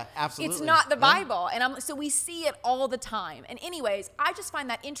 Yeah, absolutely. It's not the Bible. And so we see it all the time. And anyways, I just find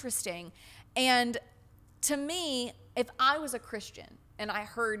that interesting. And to me, if I was a Christian and I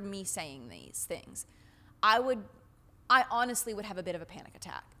heard me saying these things, I honestly would have a bit of a panic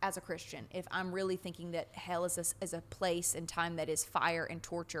attack as a Christian if I'm really thinking that hell is a place and time that is fire and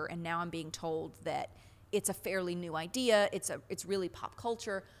torture, and now I'm being told that it's a fairly new idea, it's really pop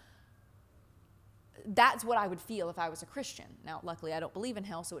culture. That's what I would feel if I was a Christian. Now, luckily, I don't believe in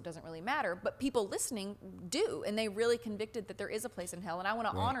hell, so it doesn't really matter. But people listening do, and they really convicted that there is a place in hell, and I want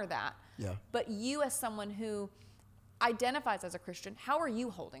to honor that. Yeah. But you, as someone who identifies as a Christian, how are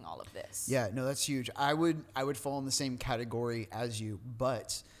you holding all of this? Yeah, no, that's huge. I would fall in the same category as you,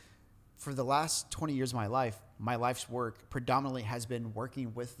 but for the last 20 years of my life's work predominantly has been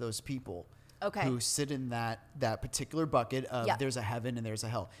working with those people who sit in that particular bucket of there's a heaven and there's a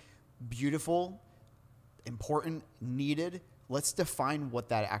hell. Beautiful, important, needed. Let's define what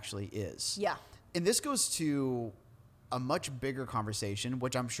that actually is. Yeah. And this goes to a much bigger conversation,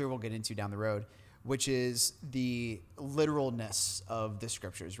 which I'm sure we'll get into down the road, which is the literalness of the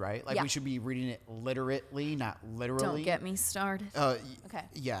scriptures, right? Like we should be reading it literally, not literally. Don't get me started. Okay.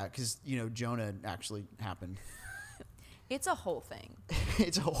 Yeah, because, Jonah actually happened. It's a whole thing.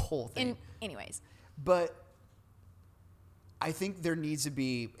 It's a whole thing. Anyways. But I think there needs to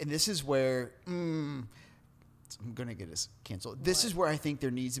be, and this is where, I'm going to get us canceled. This is where I think there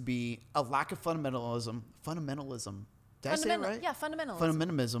needs to be a lack of fundamentalism. Did I say it right? Yeah,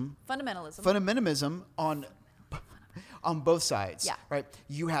 fundamentalism. Fundamentalism on both sides. Yeah. Right?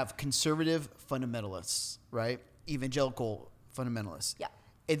 You have conservative fundamentalists, right? Evangelical fundamentalists. Yeah.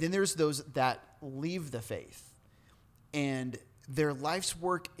 And then there's those that leave the faith. And their life's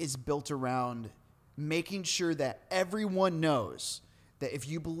work is built around making sure that everyone knows that if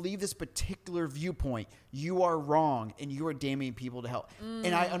you believe this particular viewpoint, you are wrong and you are damning people to hell.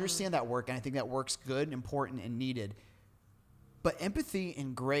 And I understand that work, and I think that work's good, important, and needed. But empathy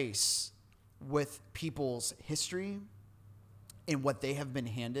and grace with people's history and what they have been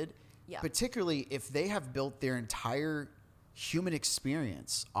handed, particularly if they have built their entire human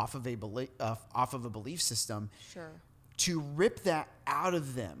experience off of a belief system, to rip that out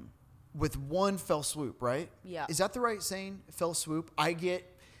of them with one fell swoop, right? Yeah. Is that the right saying? Fell swoop?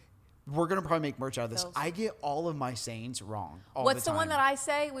 We're going to probably make merch out of this. I get all of my sayings wrong all What's the time. The one that I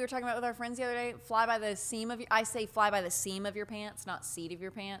say? We were talking about with our friends the other day. I say fly by the seam of your pants, not seat of your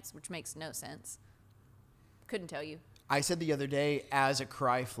pants, which makes no sense. Couldn't tell you. I said the other day, as a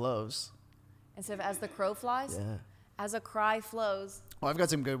cry flows. Instead of as the crow flies? Yeah. As a cry flows. Well, I've got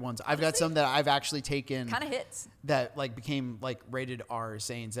some good ones. I've got some that I've actually taken. Kind of hits. That became rated R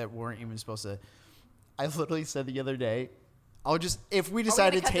sayings that weren't even supposed to. I literally said the other day, if we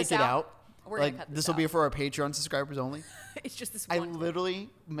decide to take it out, this will be for our Patreon subscribers only. It's just this one. I literally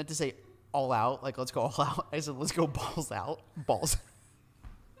meant to say all out, let's go all out. I said, let's go balls out. Balls.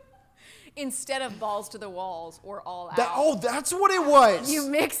 Instead of balls to the walls or all out. That's what it was. You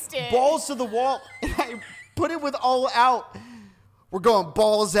mixed it. Balls to the wall. And I put it with all out. We're going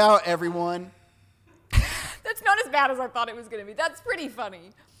balls out, everyone. That's not as bad as I thought it was going to be. That's pretty funny.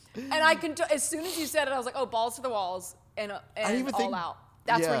 And as soon as you said it, I was like, oh, balls to the walls and all out.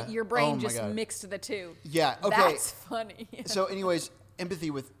 That's where your brain just mixed the two. Yeah, okay. That's funny. So anyways,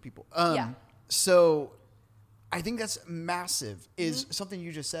 empathy with people. Yeah. So I think that's massive, is something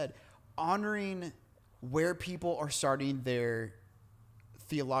you just said. Honoring where people are starting their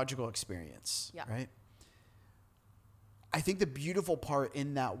theological experience, right? I think the beautiful part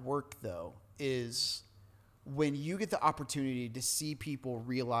in that work, though, is when you get the opportunity to see people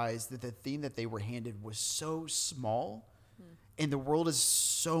realize that the thing that they were handed was so small and the world is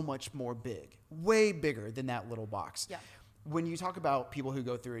so much more big, way bigger than that little box. Yeah. When you talk about people who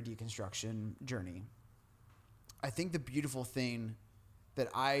go through a deconstruction journey, I think the beautiful thing that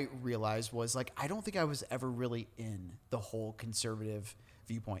I realized was, like, I don't think I was ever really in the whole conservative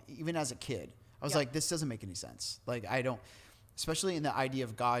viewpoint. Even as a kid, I was like, this doesn't make any sense. Like, I don't, especially in the idea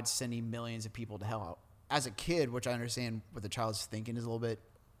of God sending millions of people to hell. As a kid, which I understand what the child's thinking is a little bit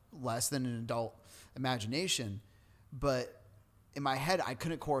less than an adult imagination, but in my head, I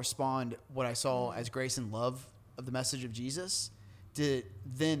couldn't correspond what I saw as grace and love of the message of Jesus to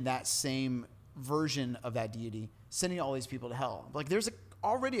then that same version of that deity sending all these people to hell. Like, there's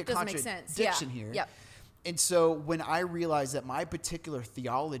already a contradiction here. Yep. And so when I realized that my particular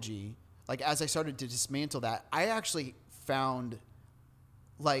theology, like, as I started to dismantle that, I actually found,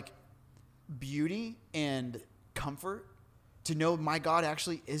 like, beauty and comfort to know my God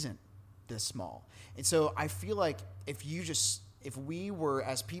actually isn't this small. And so I feel like if we were,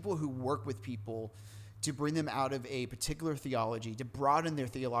 as people who work with people, to bring them out of a particular theology, to broaden their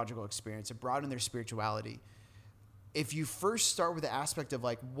theological experience, to broaden their spirituality, if you first start with the aspect of,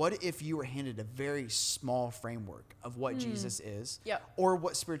 like, what if you were handed a very small framework of what Jesus is, or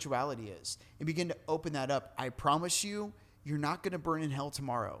what spirituality is, and begin to open that up, I promise you, you're not going to burn in hell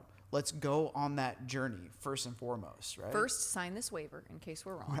tomorrow. Let's go on that journey first and foremost, right? First, sign this waiver in case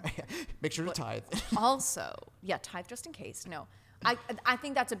we're wrong. Right. Make sure to tithe. Also, tithe just in case. No, I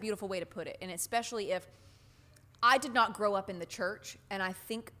think that's a beautiful way to put it. And especially if I did not grow up in the church, and I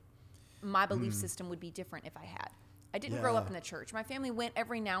think my belief system would be different if I had. I didn't grow up in the church. My family went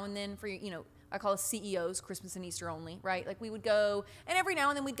every now and then for, I call it CEOs, Christmas and Easter only, right? Like, we would go, and every now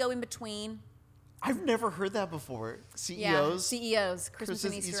and then we'd go in between. I've never heard that before. CEOs? Yeah, CEOs, Christmas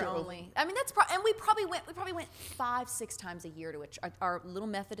and Easter only. I mean, that's and we probably went 5-6 times a year to our little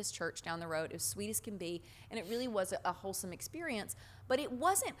Methodist church down the road. It was sweet as can be, and it really was a wholesome experience. But it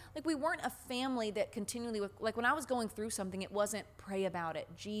wasn't like we weren't a family that continually, like, when I was going through something, it wasn't pray about it,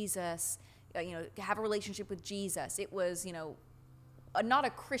 Jesus, have a relationship with Jesus. It was, not a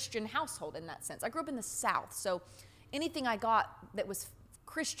Christian household in that sense. I grew up in the South, so anything I got that was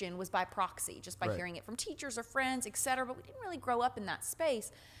Christian was by proxy, just by hearing it from teachers or friends, etc. But we didn't really grow up in that space.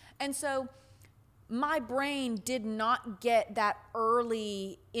 And so my brain did not get that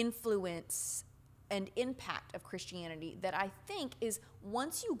early influence and impact of Christianity that I think is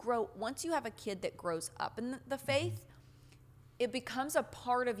once you have a kid that grows up in the faith, it becomes a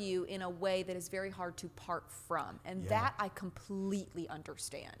part of you in a way that is very hard to part from. And that I completely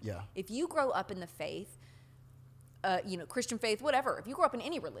understand. Yeah. If you grow up in the faith, Christian faith, whatever. If you grew up in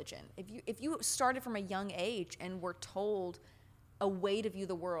any religion, if you started from a young age and were told a way to view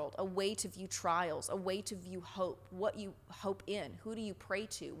the world, a way to view trials, a way to view hope, what you hope in, who do you pray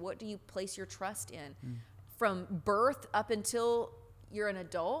to, what do you place your trust in, from birth up until you're an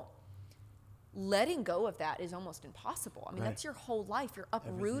adult, letting go of that is almost impossible. I mean, that's your whole life. You're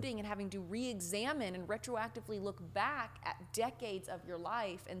uprooting and having to re-examine and retroactively look back at decades of your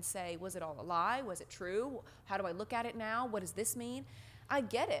life and say, was it all a lie? Was it true? How do I look at it now? What does this mean? I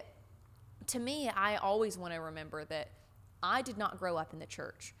get it. To me, I always want to remember that I did not grow up in the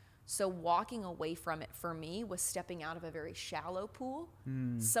church. So walking away from it for me was stepping out of a very shallow pool.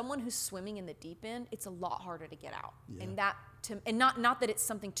 Someone who's swimming in the deep end, it's a lot harder to get out. And not that it's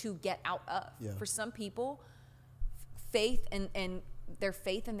something to get out of. For some people, faith and their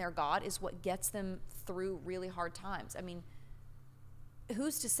faith in their God is what gets them through really hard times. I mean,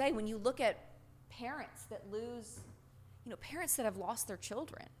 who's to say when you look at parents that lose, parents that have lost their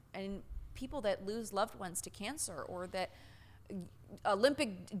children, and people that lose loved ones to cancer, or that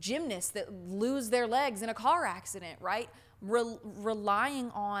Olympic gymnasts that lose their legs in a car accident, right?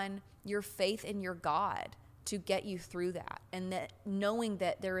 Relying on your faith in your God to get you through that, and that knowing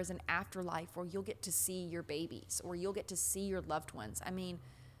that there is an afterlife where you'll get to see your babies or you'll get to see your loved ones. I mean,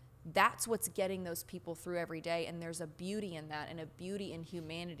 that's what's getting those people through every day, and there's a beauty in that and a beauty in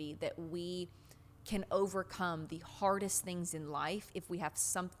humanity that we can overcome the hardest things in life if we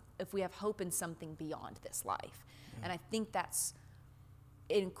have hope in something beyond this life. And I think that's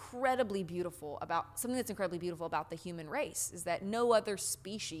incredibly beautiful about the human race, is that no other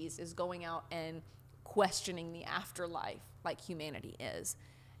species is going out and questioning the afterlife like humanity is.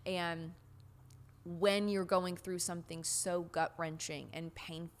 And when you're going through something so gut-wrenching and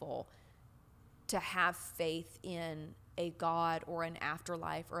painful, to have faith in a God or an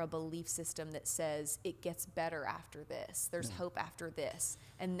afterlife or a belief system that says it gets better after this, there's hope after this,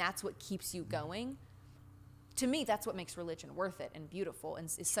 and that's what keeps you going, to me, that's what makes religion worth it and beautiful, and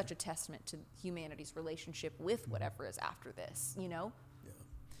is such a testament to humanity's relationship with whatever is after this, you know? Yeah.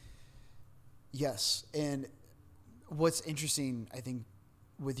 Yes. And what's interesting, I think,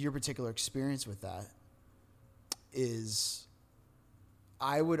 with your particular experience with that is,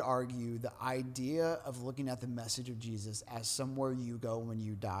 I would argue the idea of looking at the message of Jesus as somewhere you go when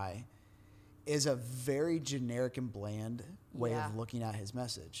you die is a very generic and bland way of looking at his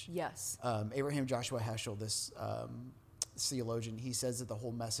message. Yes. Abraham Joshua Heschel, this theologian, he says that the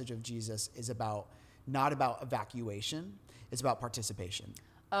whole message of Jesus is not about evacuation, it's about participation.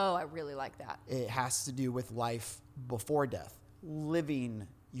 Oh, I really like that. It has to do with life before death, living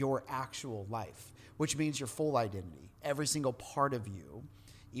your actual life, which means your full identity, every single part of you,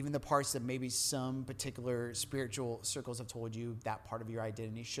 even the parts that maybe some particular spiritual circles have told you that part of your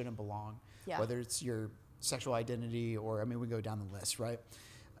identity shouldn't belong, whether it's your sexual identity or, I mean, we go down the list, right?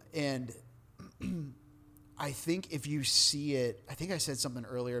 And I think if you see it, I think I said something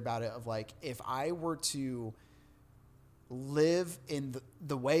earlier about it of like, if I were to live in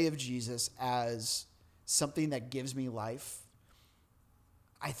the way of Jesus as something that gives me life,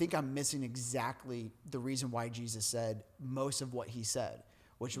 I think I'm missing exactly the reason why Jesus said most of what he said,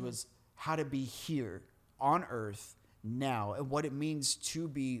 which was how to be here on earth now and what it means to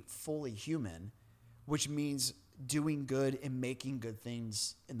be fully human, which means doing good and making good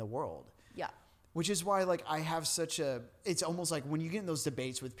things in the world. Yeah. Which is why, like, I have it's almost like when you get in those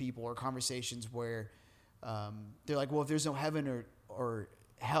debates with people or conversations where they're like, well, if there's no heaven or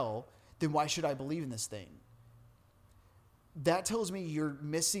hell, then why should I believe in this thing? That tells me you're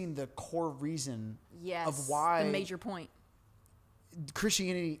missing the core reason of why the major point.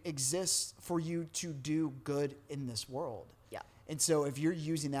 Christianity exists, for you to do good in this world. Yeah. And so if you're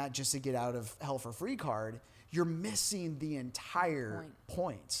using that just to get out of hell for free card, you're missing the entire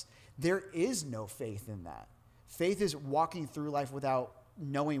point. There is no faith in that. Faith is walking through life without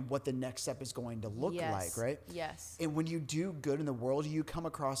knowing what the next step is going to look like, right? Yes. And when you do good in the world, you come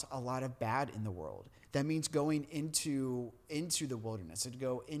across a lot of bad in the world. That means going into the wilderness, to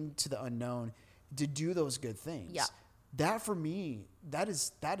go into the unknown, to do those good things. Yeah. That for me, that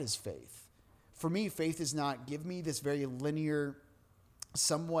is faith. For me, faith is not give me this very linear,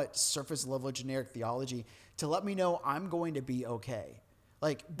 somewhat surface level generic theology to let me know I'm going to be okay.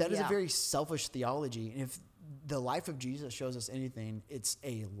 Like, that is a very selfish theology. And if the life of Jesus shows us anything, it's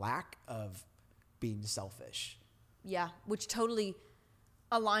a lack of being selfish. Yeah, which totally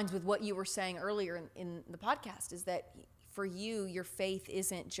aligns with what you were saying earlier in the podcast, is that for you, your faith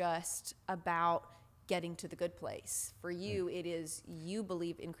isn't just about getting to the good place. For you, it is, you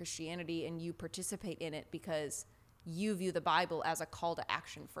believe in Christianity and you participate in it because you view the Bible as a call to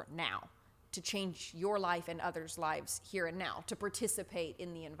action for now, to change your life and others' lives here and now, to participate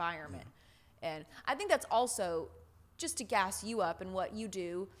in the environment. And I think that's also just to gas you up in what you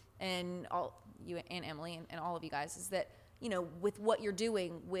do, and all you and Emily and all of you guys, is that, you know, with what you're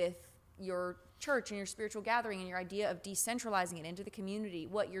doing with your church and your spiritual gathering and your idea of decentralizing it into the community,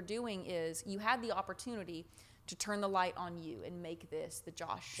 what you're doing is you had the opportunity to turn the light on you and make this the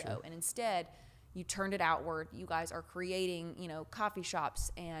Josh show. Sure. And instead, you turned it outward. You guys are creating, you know, coffee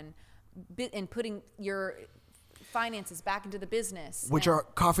shops and putting your finances back into the business. Which our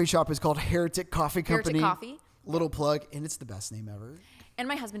coffee shop is called Heretic Coffee Company. Heretic Coffee. Little plug, and it's the best name ever. And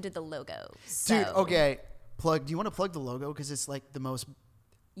my husband did the logo. So. Dude, okay. Plug. Do you want to plug the logo? Because it's like the most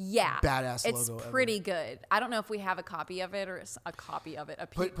badass logo ever. It's pretty good. I don't know if we have a copy of it or a copy of it.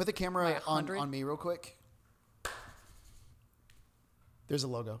 Put the camera on me real quick. There's a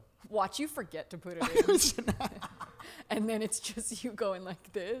logo. Watch you forget to put it in. And then it's just you going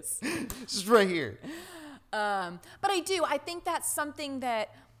like this. Just right here. But I think that's something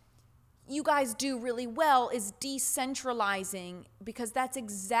that you guys do really well, is decentralizing, because that's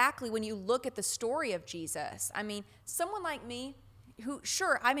exactly when you look at the story of Jesus. I mean, someone like me, who,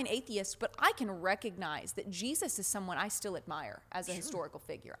 sure, I'm an atheist, but I can recognize that Jesus is someone I still admire as a historical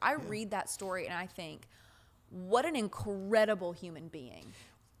figure. I read that story and I think, what an incredible human being.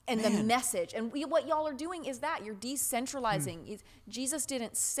 And the message, and what y'all are doing is that you're decentralizing. Jesus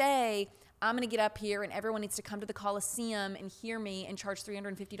didn't say, I'm going to get up here and everyone needs to come to the Coliseum and hear me and charge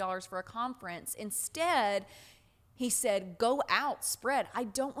 $350 for a conference. Instead, he said, go out, spread. I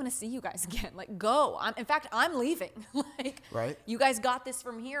don't want to see you guys again. Like, go. In fact, I'm leaving. Like, right. You guys got this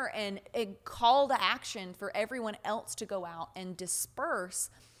from here, and a call to action for everyone else to go out and disperse.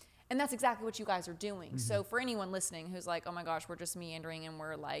 And that's exactly what you guys are doing. Mm-hmm. So for anyone listening who's like, oh my gosh, we're just meandering and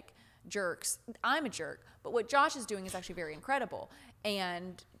we're like jerks. I'm a jerk. But what Josh is doing is actually very incredible.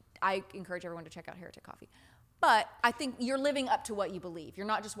 And I encourage everyone to check out Heretic Coffee. But I think you're living up to what you believe. You're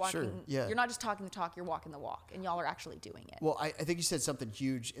not just walking. Sure, yeah. You're not just talking the talk. You're walking the walk, and y'all are actually doing it. Well, I think you said something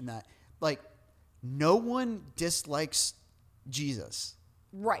huge in that, like, no one dislikes Jesus.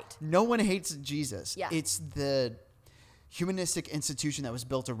 Right. No one hates Jesus. Yeah. It's the humanistic institution that was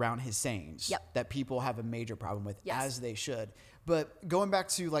built around his sayings that people have a major problem with, as they should. But going back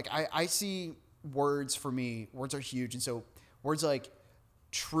to, like, I see words, for me, words are huge. And so words like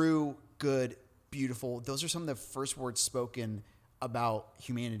true, good, beautiful, those are some of the first words spoken about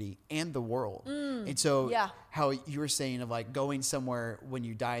humanity and the world. And so how you were saying of, like, going somewhere when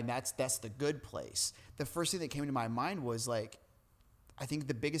you die, and that's the good place. The first thing that came to my mind was, like, I think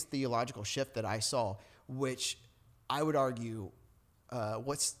the biggest theological shift that I saw, which I would argue,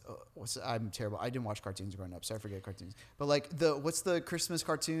 I'm terrible. I didn't watch cartoons growing up, so I forget cartoons. But, like, what's the Christmas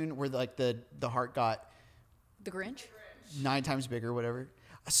cartoon where, like, the heart got The Grinch? 9 times bigger, whatever?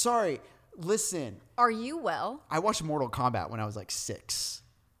 Sorry, listen. Are you well? I watched Mortal Kombat when I was like 6.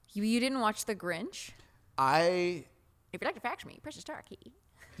 You didn't watch The Grinch? If you'd like to fax me, press the star key.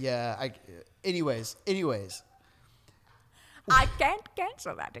 Yeah. Anyways. I can't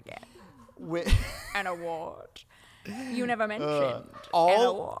cancel that again. An award. You never mentioned.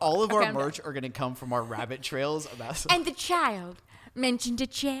 All of our merch are going to come from our rabbit trails about. And the child mentioned a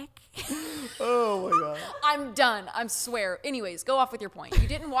check. Oh my God. I'm done. I swear. Anyways, go off with your point. You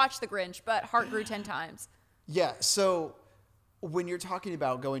didn't watch The Grinch, but heart grew 10 times. Yeah. So when you're talking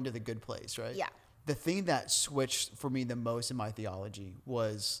about going to the good place, right? Yeah. The thing that switched for me the most in my theology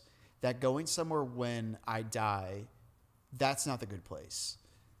was that going somewhere when I die, that's not the good place.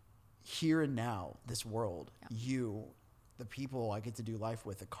 Here and now, this world, you, the people I get to do life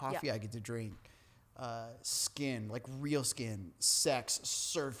with, the coffee I get to drink, skin, like real skin, sex,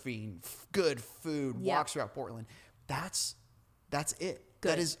 surfing, good food, walks throughout Portland. That's it. Good.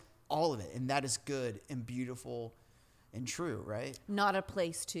 That is all of it. And that is good and beautiful and true, right? Not a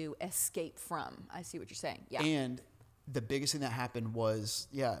place to escape from. I see what you're saying. Yeah. And the biggest thing that happened was,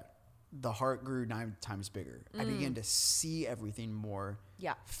 the heart grew 9 times bigger. I began to see everything more,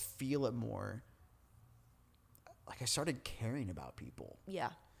 feel it more. Like, I started caring about people. Yeah.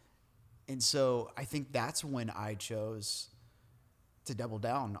 And so I think that's when I chose to double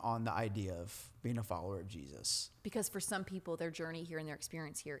down on the idea of being a follower of Jesus. Because for some people, their journey here and their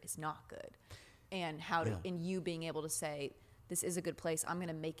experience here is not good. And and you being able to say, this is a good place, I'm going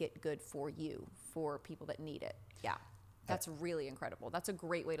to make it good for you, for people that need it. Yeah. That's really incredible. That's a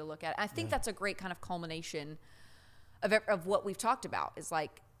great way to look at it. I think that's a great kind of culmination of what we've talked about, is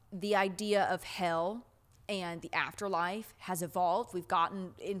like the idea of hell and the afterlife has evolved. We've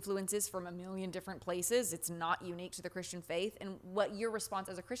gotten influences from a million different places. It's not unique to the Christian faith. And what your response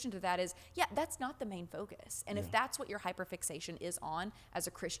as a Christian to that is, that's not the main focus. And if that's what your hyperfixation is on as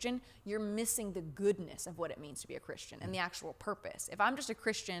a Christian, you're missing the goodness of what it means to be a Christian and the actual purpose. If I'm just a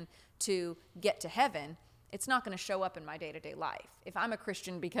Christian to get to heaven, it's not going to show up in my day-to-day life. If I'm a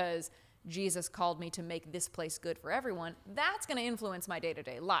Christian because Jesus called me to make this place good for everyone, that's going to influence my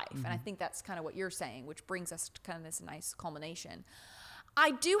day-to-day life. And I think that's kind of what you're saying, which brings us to kind of this nice culmination.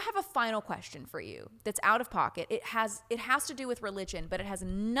 I do have a final question for you that's out of pocket. It has to do with religion, but it has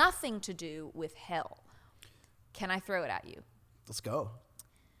nothing to do with hell. Can I throw it at you? Let's go.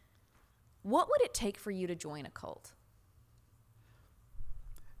 What would it take for you to join a cult?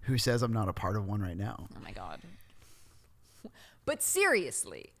 Who says I'm not a part of one right now? Oh my God. But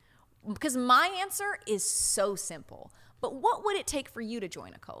seriously, because my answer is so simple. But what would it take for you to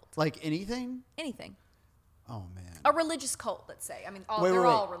join a cult? Like anything? Anything. Oh man. A religious cult, let's say. I mean, they're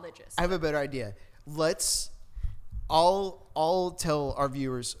all religious. I have a better idea. I'll tell our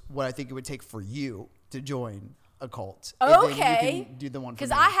viewers what I think it would take for you to join a cult. Okay. And then you can do the one for me.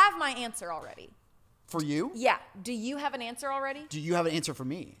 Because I have my answer already. For you? Yeah. Do you have an answer already? Do you have an answer for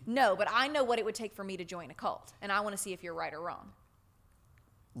me? No, but I know what it would take for me to join a cult, and I want to see if you're right or wrong.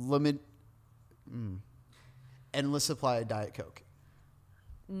 Endless supply of Diet Coke.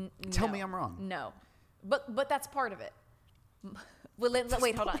 Tell me I'm wrong. No, but that's part of it. Well,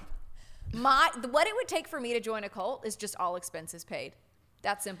 wait, hold on. What it would take for me to join a cult is just all expenses paid.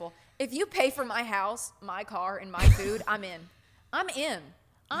 That's simple. If you pay for my house, my car, and my food, I'm in. I'm in.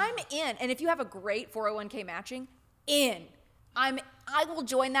 And if you have a great 401k matching, I will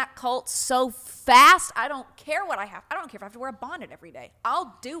join that cult so fast. I don't care what I have. I don't care if I have to wear a bonnet every day.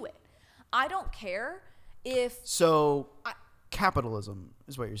 I'll do it. I don't care if... So, capitalism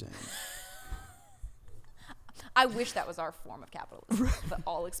is what you're saying. I wish that was our form of capitalism, but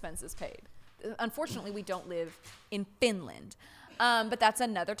all expenses paid. Unfortunately, we don't live in Finland. But that's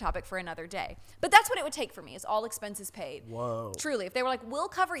another topic for another day. But that's what it would take for me, is all expenses paid. Whoa. Truly, if they were like, we'll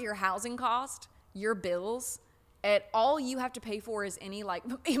cover your housing cost, your bills, And all you have to pay for is any like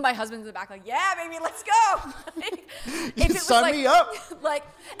my husband's in the back like, yeah, baby, let's go. If it was sign me up. Like,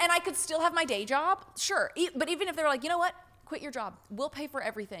 and I could still have my day job, sure. But even if they're like, you know what, quit your job, we'll pay for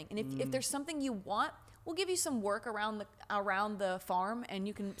everything. And if there's something you want, we'll give you some work around the farm, and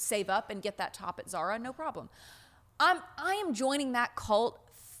you can save up and get that top at Zara, no problem. I am joining that cult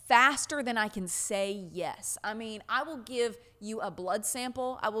faster than I can say yes. I mean, I will give you a blood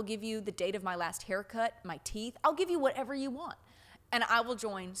sample. I will give you the date of my last haircut, my teeth. I'll give you whatever you want. And I will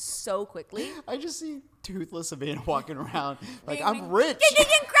join so quickly. I just see toothless Savannah walking around like, I'm rich.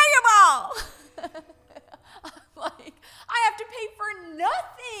 Incredible! Like, I have to pay for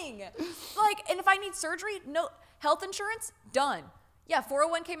nothing. Like, and if I need surgery, no. Health insurance, done. Yeah,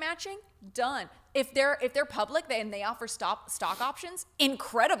 401k matching, done. If they're public and they offer stock options,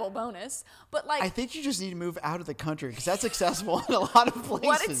 incredible bonus. But like, I think you just need to move out of the country because that's accessible in a lot of places.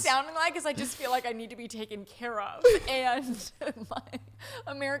 What it's sounding like is I just feel like I need to be taken care of, and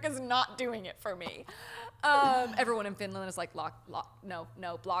America's not doing it for me. Everyone in Finland is like, block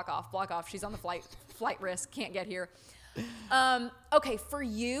off. She's on the flight risk, can't get here. Okay, for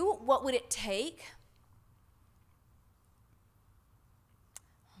you, what would it take?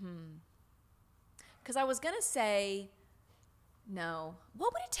 Because I was going to say, no.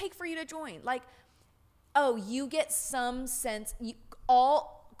 What would it take for you to join? Like, oh, you get some sense,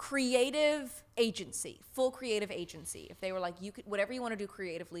 all creative agency, full creative agency. If they were like, you could, whatever you want to do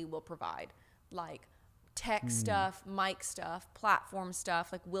creatively, we'll provide. Like tech stuff, mic stuff, platform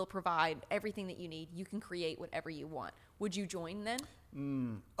stuff, like we'll provide everything that you need. You can create whatever you want. Would you join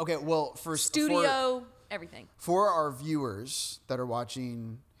then? Okay, well, studio, everything. For our viewers that are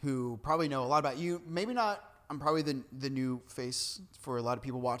watching who probably know a lot about you, maybe not, I'm probably the new face for a lot of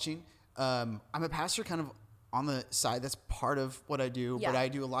people watching. I'm a pastor kind of on the side. That's part of what I do, but I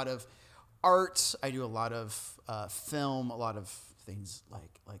do a lot of art. I do a lot of film, a lot of things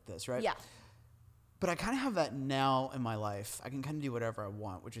like this, right? Yeah. But I kind of have that now in my life. I can kind of do whatever I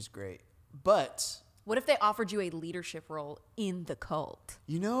want, which is great. But what if they offered you a leadership role in the cult?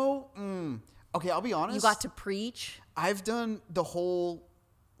 You know, okay, I'll be honest. You got to preach. I've done the whole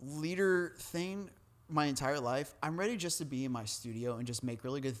leader thing my entire life. I'm ready just to be in my studio and just make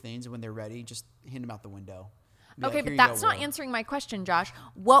really good things. And when they're ready, just hand them out the window. Okay, but that's not answering my question, Josh.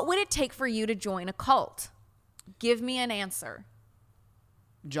 What would it take for you to join a cult? Give me an answer.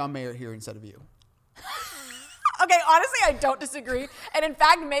 John Mayer here instead of you. Okay, honestly, I don't disagree. And in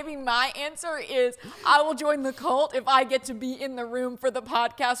fact, maybe my answer is I will join the cult if I get to be in the room for the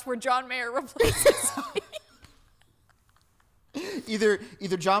podcast where John Mayer replaces me. Either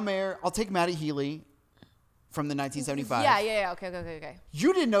John Mayer, I'll take Matty Healy from the 1975. Yeah. Okay.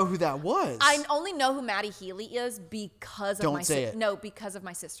 You didn't know who that was. I only know who Matty Healy is because of Don't say it. No, because of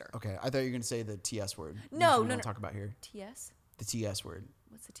my sister. Okay, I thought you were going to say the TS word. No. Talk about here. TS? The TS word.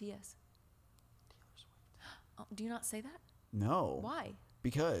 What's the TS? Oh, do you not say that? No. Why?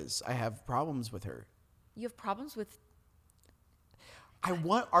 Because I have problems with her. You have problems with... I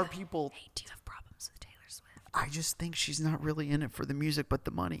want our people... Hey, do you have problems with Taylor Swift? I just think she's not really in it for the music, but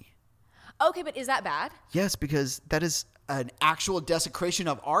the money. Okay, but is that bad? Yes, because that is an actual desecration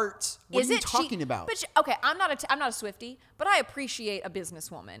of art. What are you talking about? But okay, I'm not a Swiftie, but I appreciate a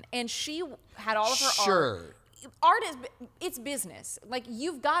businesswoman, and she had all of her art. Art it's business. Like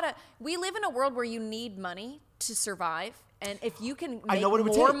we live in a world where you need money to survive, and if you can make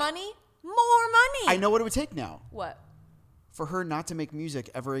more money. I know what it would take now. What? For her not to make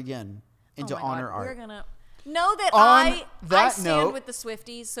music ever again and to honor art. We're gonna know that I stand with the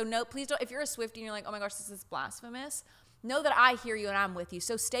Swifties. So no, please don't. If you're a Swiftie and you're like, oh my gosh, this is blasphemous, know that I hear you and I'm with you.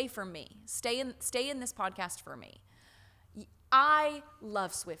 So stay for me. Stay in this podcast for me. I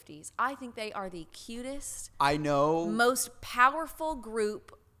love Swifties. I think they are the cutest, most powerful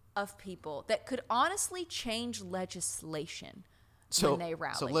group of people that could honestly change legislation when they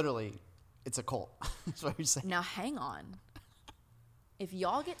rally. So literally, it's a cult. That's what you're saying. Now hang on. If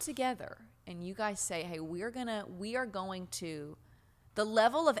y'all get together and you guys say, hey, we are going to the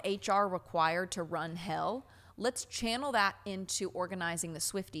level of HR required to run hell, let's channel that into organizing the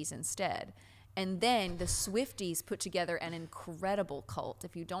Swifties instead. And then the Swifties put together an incredible cult.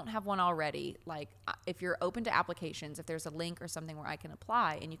 If you don't have one already, like if you're open to applications, if there's a link or something where I can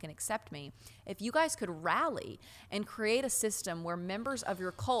apply and you can accept me, if you guys could rally and create a system where members of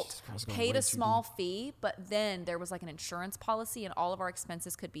your cult paid a small fee, but then there was like an insurance policy and all of our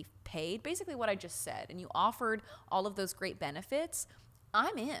expenses could be paid, basically what I just said, and you offered all of those great benefits,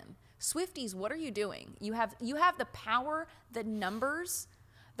 I'm in. Swifties, what are you doing? You have the power, the numbers,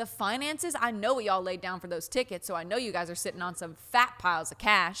 the finances. I know what y'all laid down for those tickets, so I know you guys are sitting on some fat piles of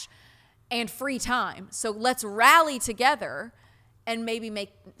cash. and free time. So let's rally together and maybe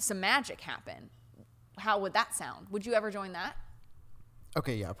make some magic happen. How would that sound? Would you ever join that?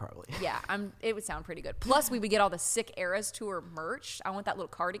 Okay, yeah, probably. Yeah, it would sound pretty good. Plus, we would get all the Sick Eras Tour merch. I want that little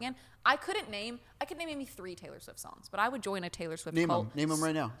cardigan. I could name maybe 3 Taylor Swift songs, but I would join a Taylor Swift cult. Name them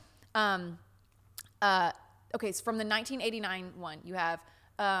right now. Okay, so from the 1989 one, you have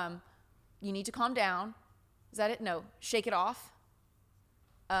You Need to Calm Down. Is that it? No. Shake It Off.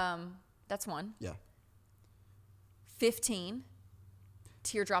 That's one. Yeah. 15.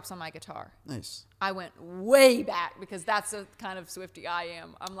 Teardrops on My Guitar. Nice. I went way back because that's the kind of Swiftie I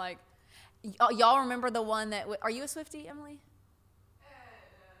am. I'm like, y'all remember the one that, are you a Swiftie, Emily?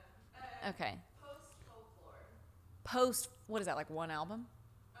 Okay. Post, what is that, like one album?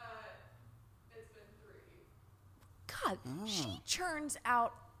 It's been 3. God, she churns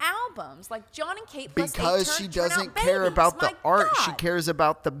out albums like John and Kate. Because she doesn't care about the art. She cares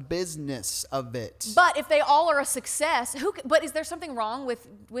about the business of it. But if they all are a success, but is there something wrong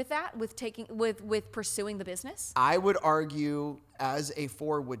with that, with pursuing the business? I would argue, as a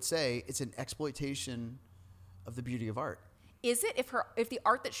 4 would say, it's an exploitation of the beauty of art. Is it if the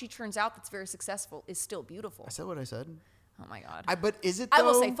art that she churns out that's very successful is still beautiful? I said what I said. Oh my God. But is it though? I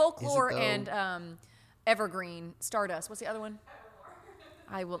will say Folklore and Evergreen, Stardust. What's the other one?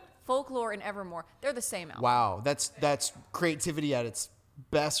 I will Folklore and Evermore. They're the same album. Wow, that's creativity at its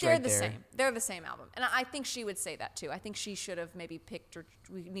best. They're right the there. same. They're the same album, and I think she would say that too. I think she should have maybe picked, or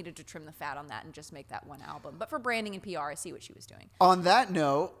we needed to trim the fat on that and just make that one album. But for branding and PR, I see what she was doing. On that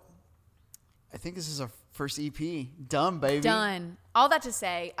note, I think this is our first EP. Done, baby. Done. All that to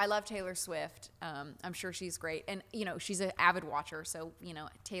say, I love Taylor Swift. I'm sure she's great, and she's an avid watcher. So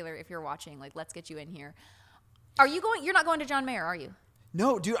Taylor, if you're watching, like, let's get you in here. Are you going? You're not going to John Mayer, are you?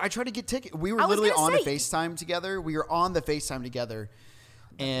 No, dude, I tried to get tickets. We were literally on the FaceTime together. We were on the FaceTime together.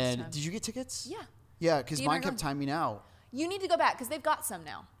 And did you get tickets? Yeah. Yeah, because mine kept timing out. You need to go back because they've got some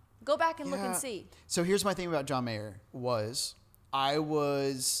now. Go back and look and see. So here's my thing about John Mayer I'm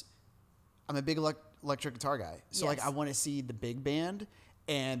a big electric guitar guy. So Yes. I want to see the big band.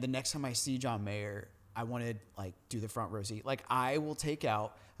 And the next time I see John Mayer, I want to do the front row seat. I will take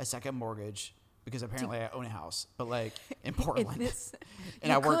out a second mortgage because apparently I own a house, but in Portland.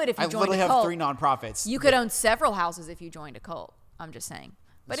 And I literally have 3 nonprofits. You could own several houses if you joined a cult. I'm just saying.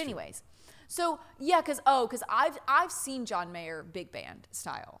 But anyways, so yeah, because I've seen John Mayer big band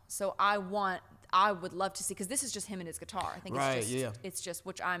style. So I would love to see, because this is just him and his guitar. I think it's just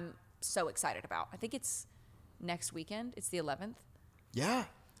which I'm so excited about. I think it's next weekend. It's the 11th. Yeah.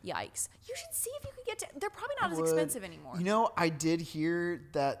 Yikes. You should see if you could get to, they're probably not as expensive anymore. I did hear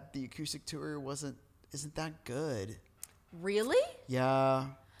that the acoustic tour isn't that good. Really? Yeah.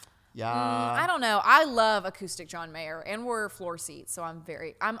 Yeah. I don't know. I love acoustic John Mayer, and we're floor seats, so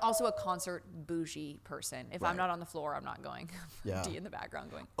I'm also a concert bougie person. If I'm not on the floor, I'm not going. Yeah. D in the background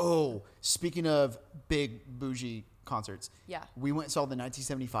going. Oh, speaking of big bougie concerts. Yeah. We went and saw the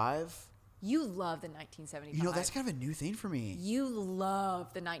 1975. You love the 1975. That's kind of a new thing for me. You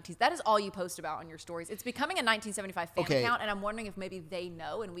love the 19s. That is all you post about on your stories. It's becoming a 1975 fan account, and I'm wondering if maybe they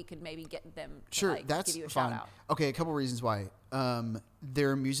know and we could maybe get them to that's give you a fine. shout out. Okay, a couple reasons why.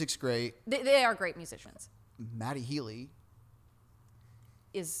 Their music's great. They are great musicians. Matty Healy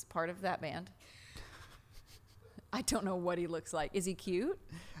is part of that band. I don't know what he looks like. Is he cute?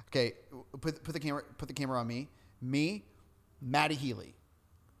 Okay, put the camera on me. Me, Matty Healy.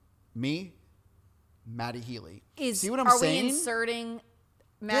 Me, Matty Healy. See what I'm saying? Are we inserting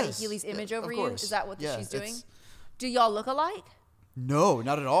Matty Healy's image over you? Is that what she's doing? Do y'all look alike? No,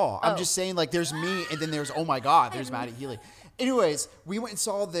 not at all. I'm just saying, there's me, and then there's, oh my God, there's Matty Healy. Anyways, we went and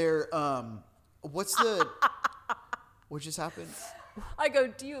saw their, what just happened? I go,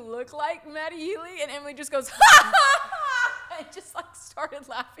 do you look like Matty Healy? And Emily just goes, and just started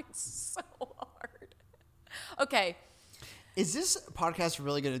laughing so hard. Okay. Is this podcast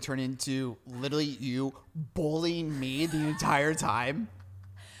really going to turn into literally you bullying me the entire time?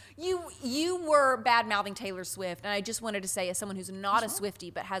 You were bad-mouthing Taylor Swift, and I just wanted to say, as someone who's not a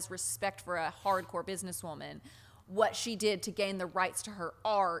Swiftie but has respect for a hardcore businesswoman, what she did to gain the rights to her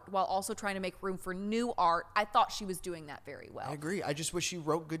art while also trying to make room for new art, I thought she was doing that very well. I agree. I just wish she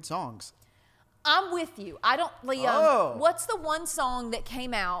wrote good songs. I'm with you. I don't, Liam. What's the one song that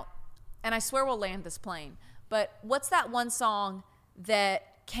came out, and I swear we'll land this plane, but what's that one song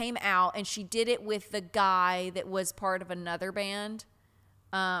that came out and she did it with the guy that was part of another band?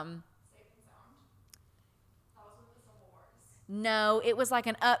 Safe and Sound. That was with the Civil Wars. No, it was like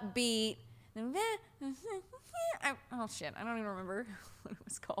an upbeat. Oh shit, I don't even remember what it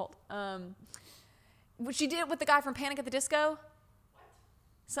was called. She did it with the guy from Panic at the Disco. What?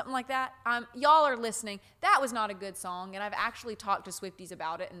 Something like that. Y'all are listening. That was not a good song, and I've actually talked to Swifties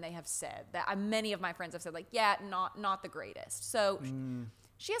about it, and they have said that. Many of my friends have said, like, yeah, not the greatest. So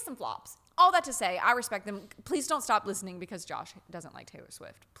she has some flops. All that to say, I respect them. Please don't stop listening because Josh doesn't like Taylor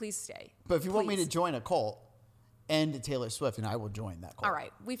Swift. Please stay. But if you want me to join a cult and Taylor Swift, and I will join that cult. All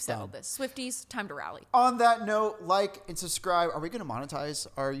right, we've settled this. Swifties, time to rally. On that note, like and subscribe. Are we going to monetize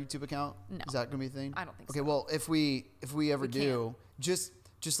our YouTube account? No. Is that going to be a thing? I don't think so. Okay, so. well, if we ever do, just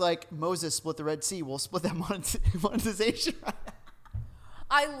like Moses split the Red Sea, we'll split that monetization.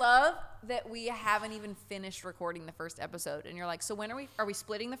 I love that we haven't even finished recording the first episode, and you're like, so when are we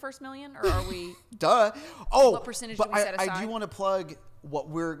splitting the first million, or are we? Duh. Oh, what percentage but do we set aside? I do want to plug what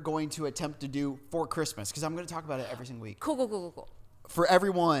we're going to attempt to do for Christmas, because I'm going to talk about it every single week. Cool. For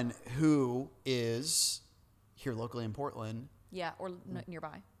everyone who is here locally in Portland. Yeah, or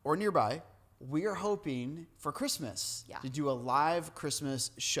nearby. Or nearby, we are hoping for Christmas to do a live Christmas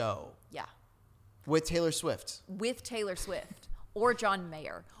show. Yeah. With Taylor Swift. Or John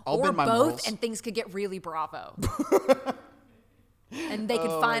Mayer. I'll or bend my both, morals. and things could get really Bravo. And they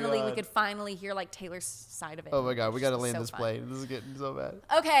could we could finally hear like Taylor's side of it. Oh my God, we got to land so this fun. plane. This is getting so bad.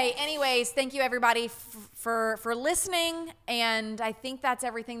 Okay, anyways, thank you everybody for listening, and I think that's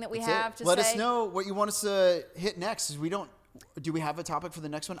everything that we have to say. Let us know what you want us to hit next. Do we have a topic for the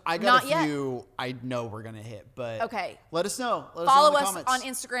next one? I got Not a few I know we're going to hit, but okay. Let us know. Follow us know in the us comments. on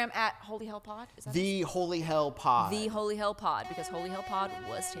Instagram at Holy Hell Pod. Is that The Holy Hell Pod. The Holy Hell Pod, because Holy Hell Pod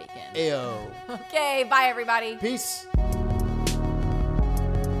was taken. Ayo. Okay, bye everybody. Peace.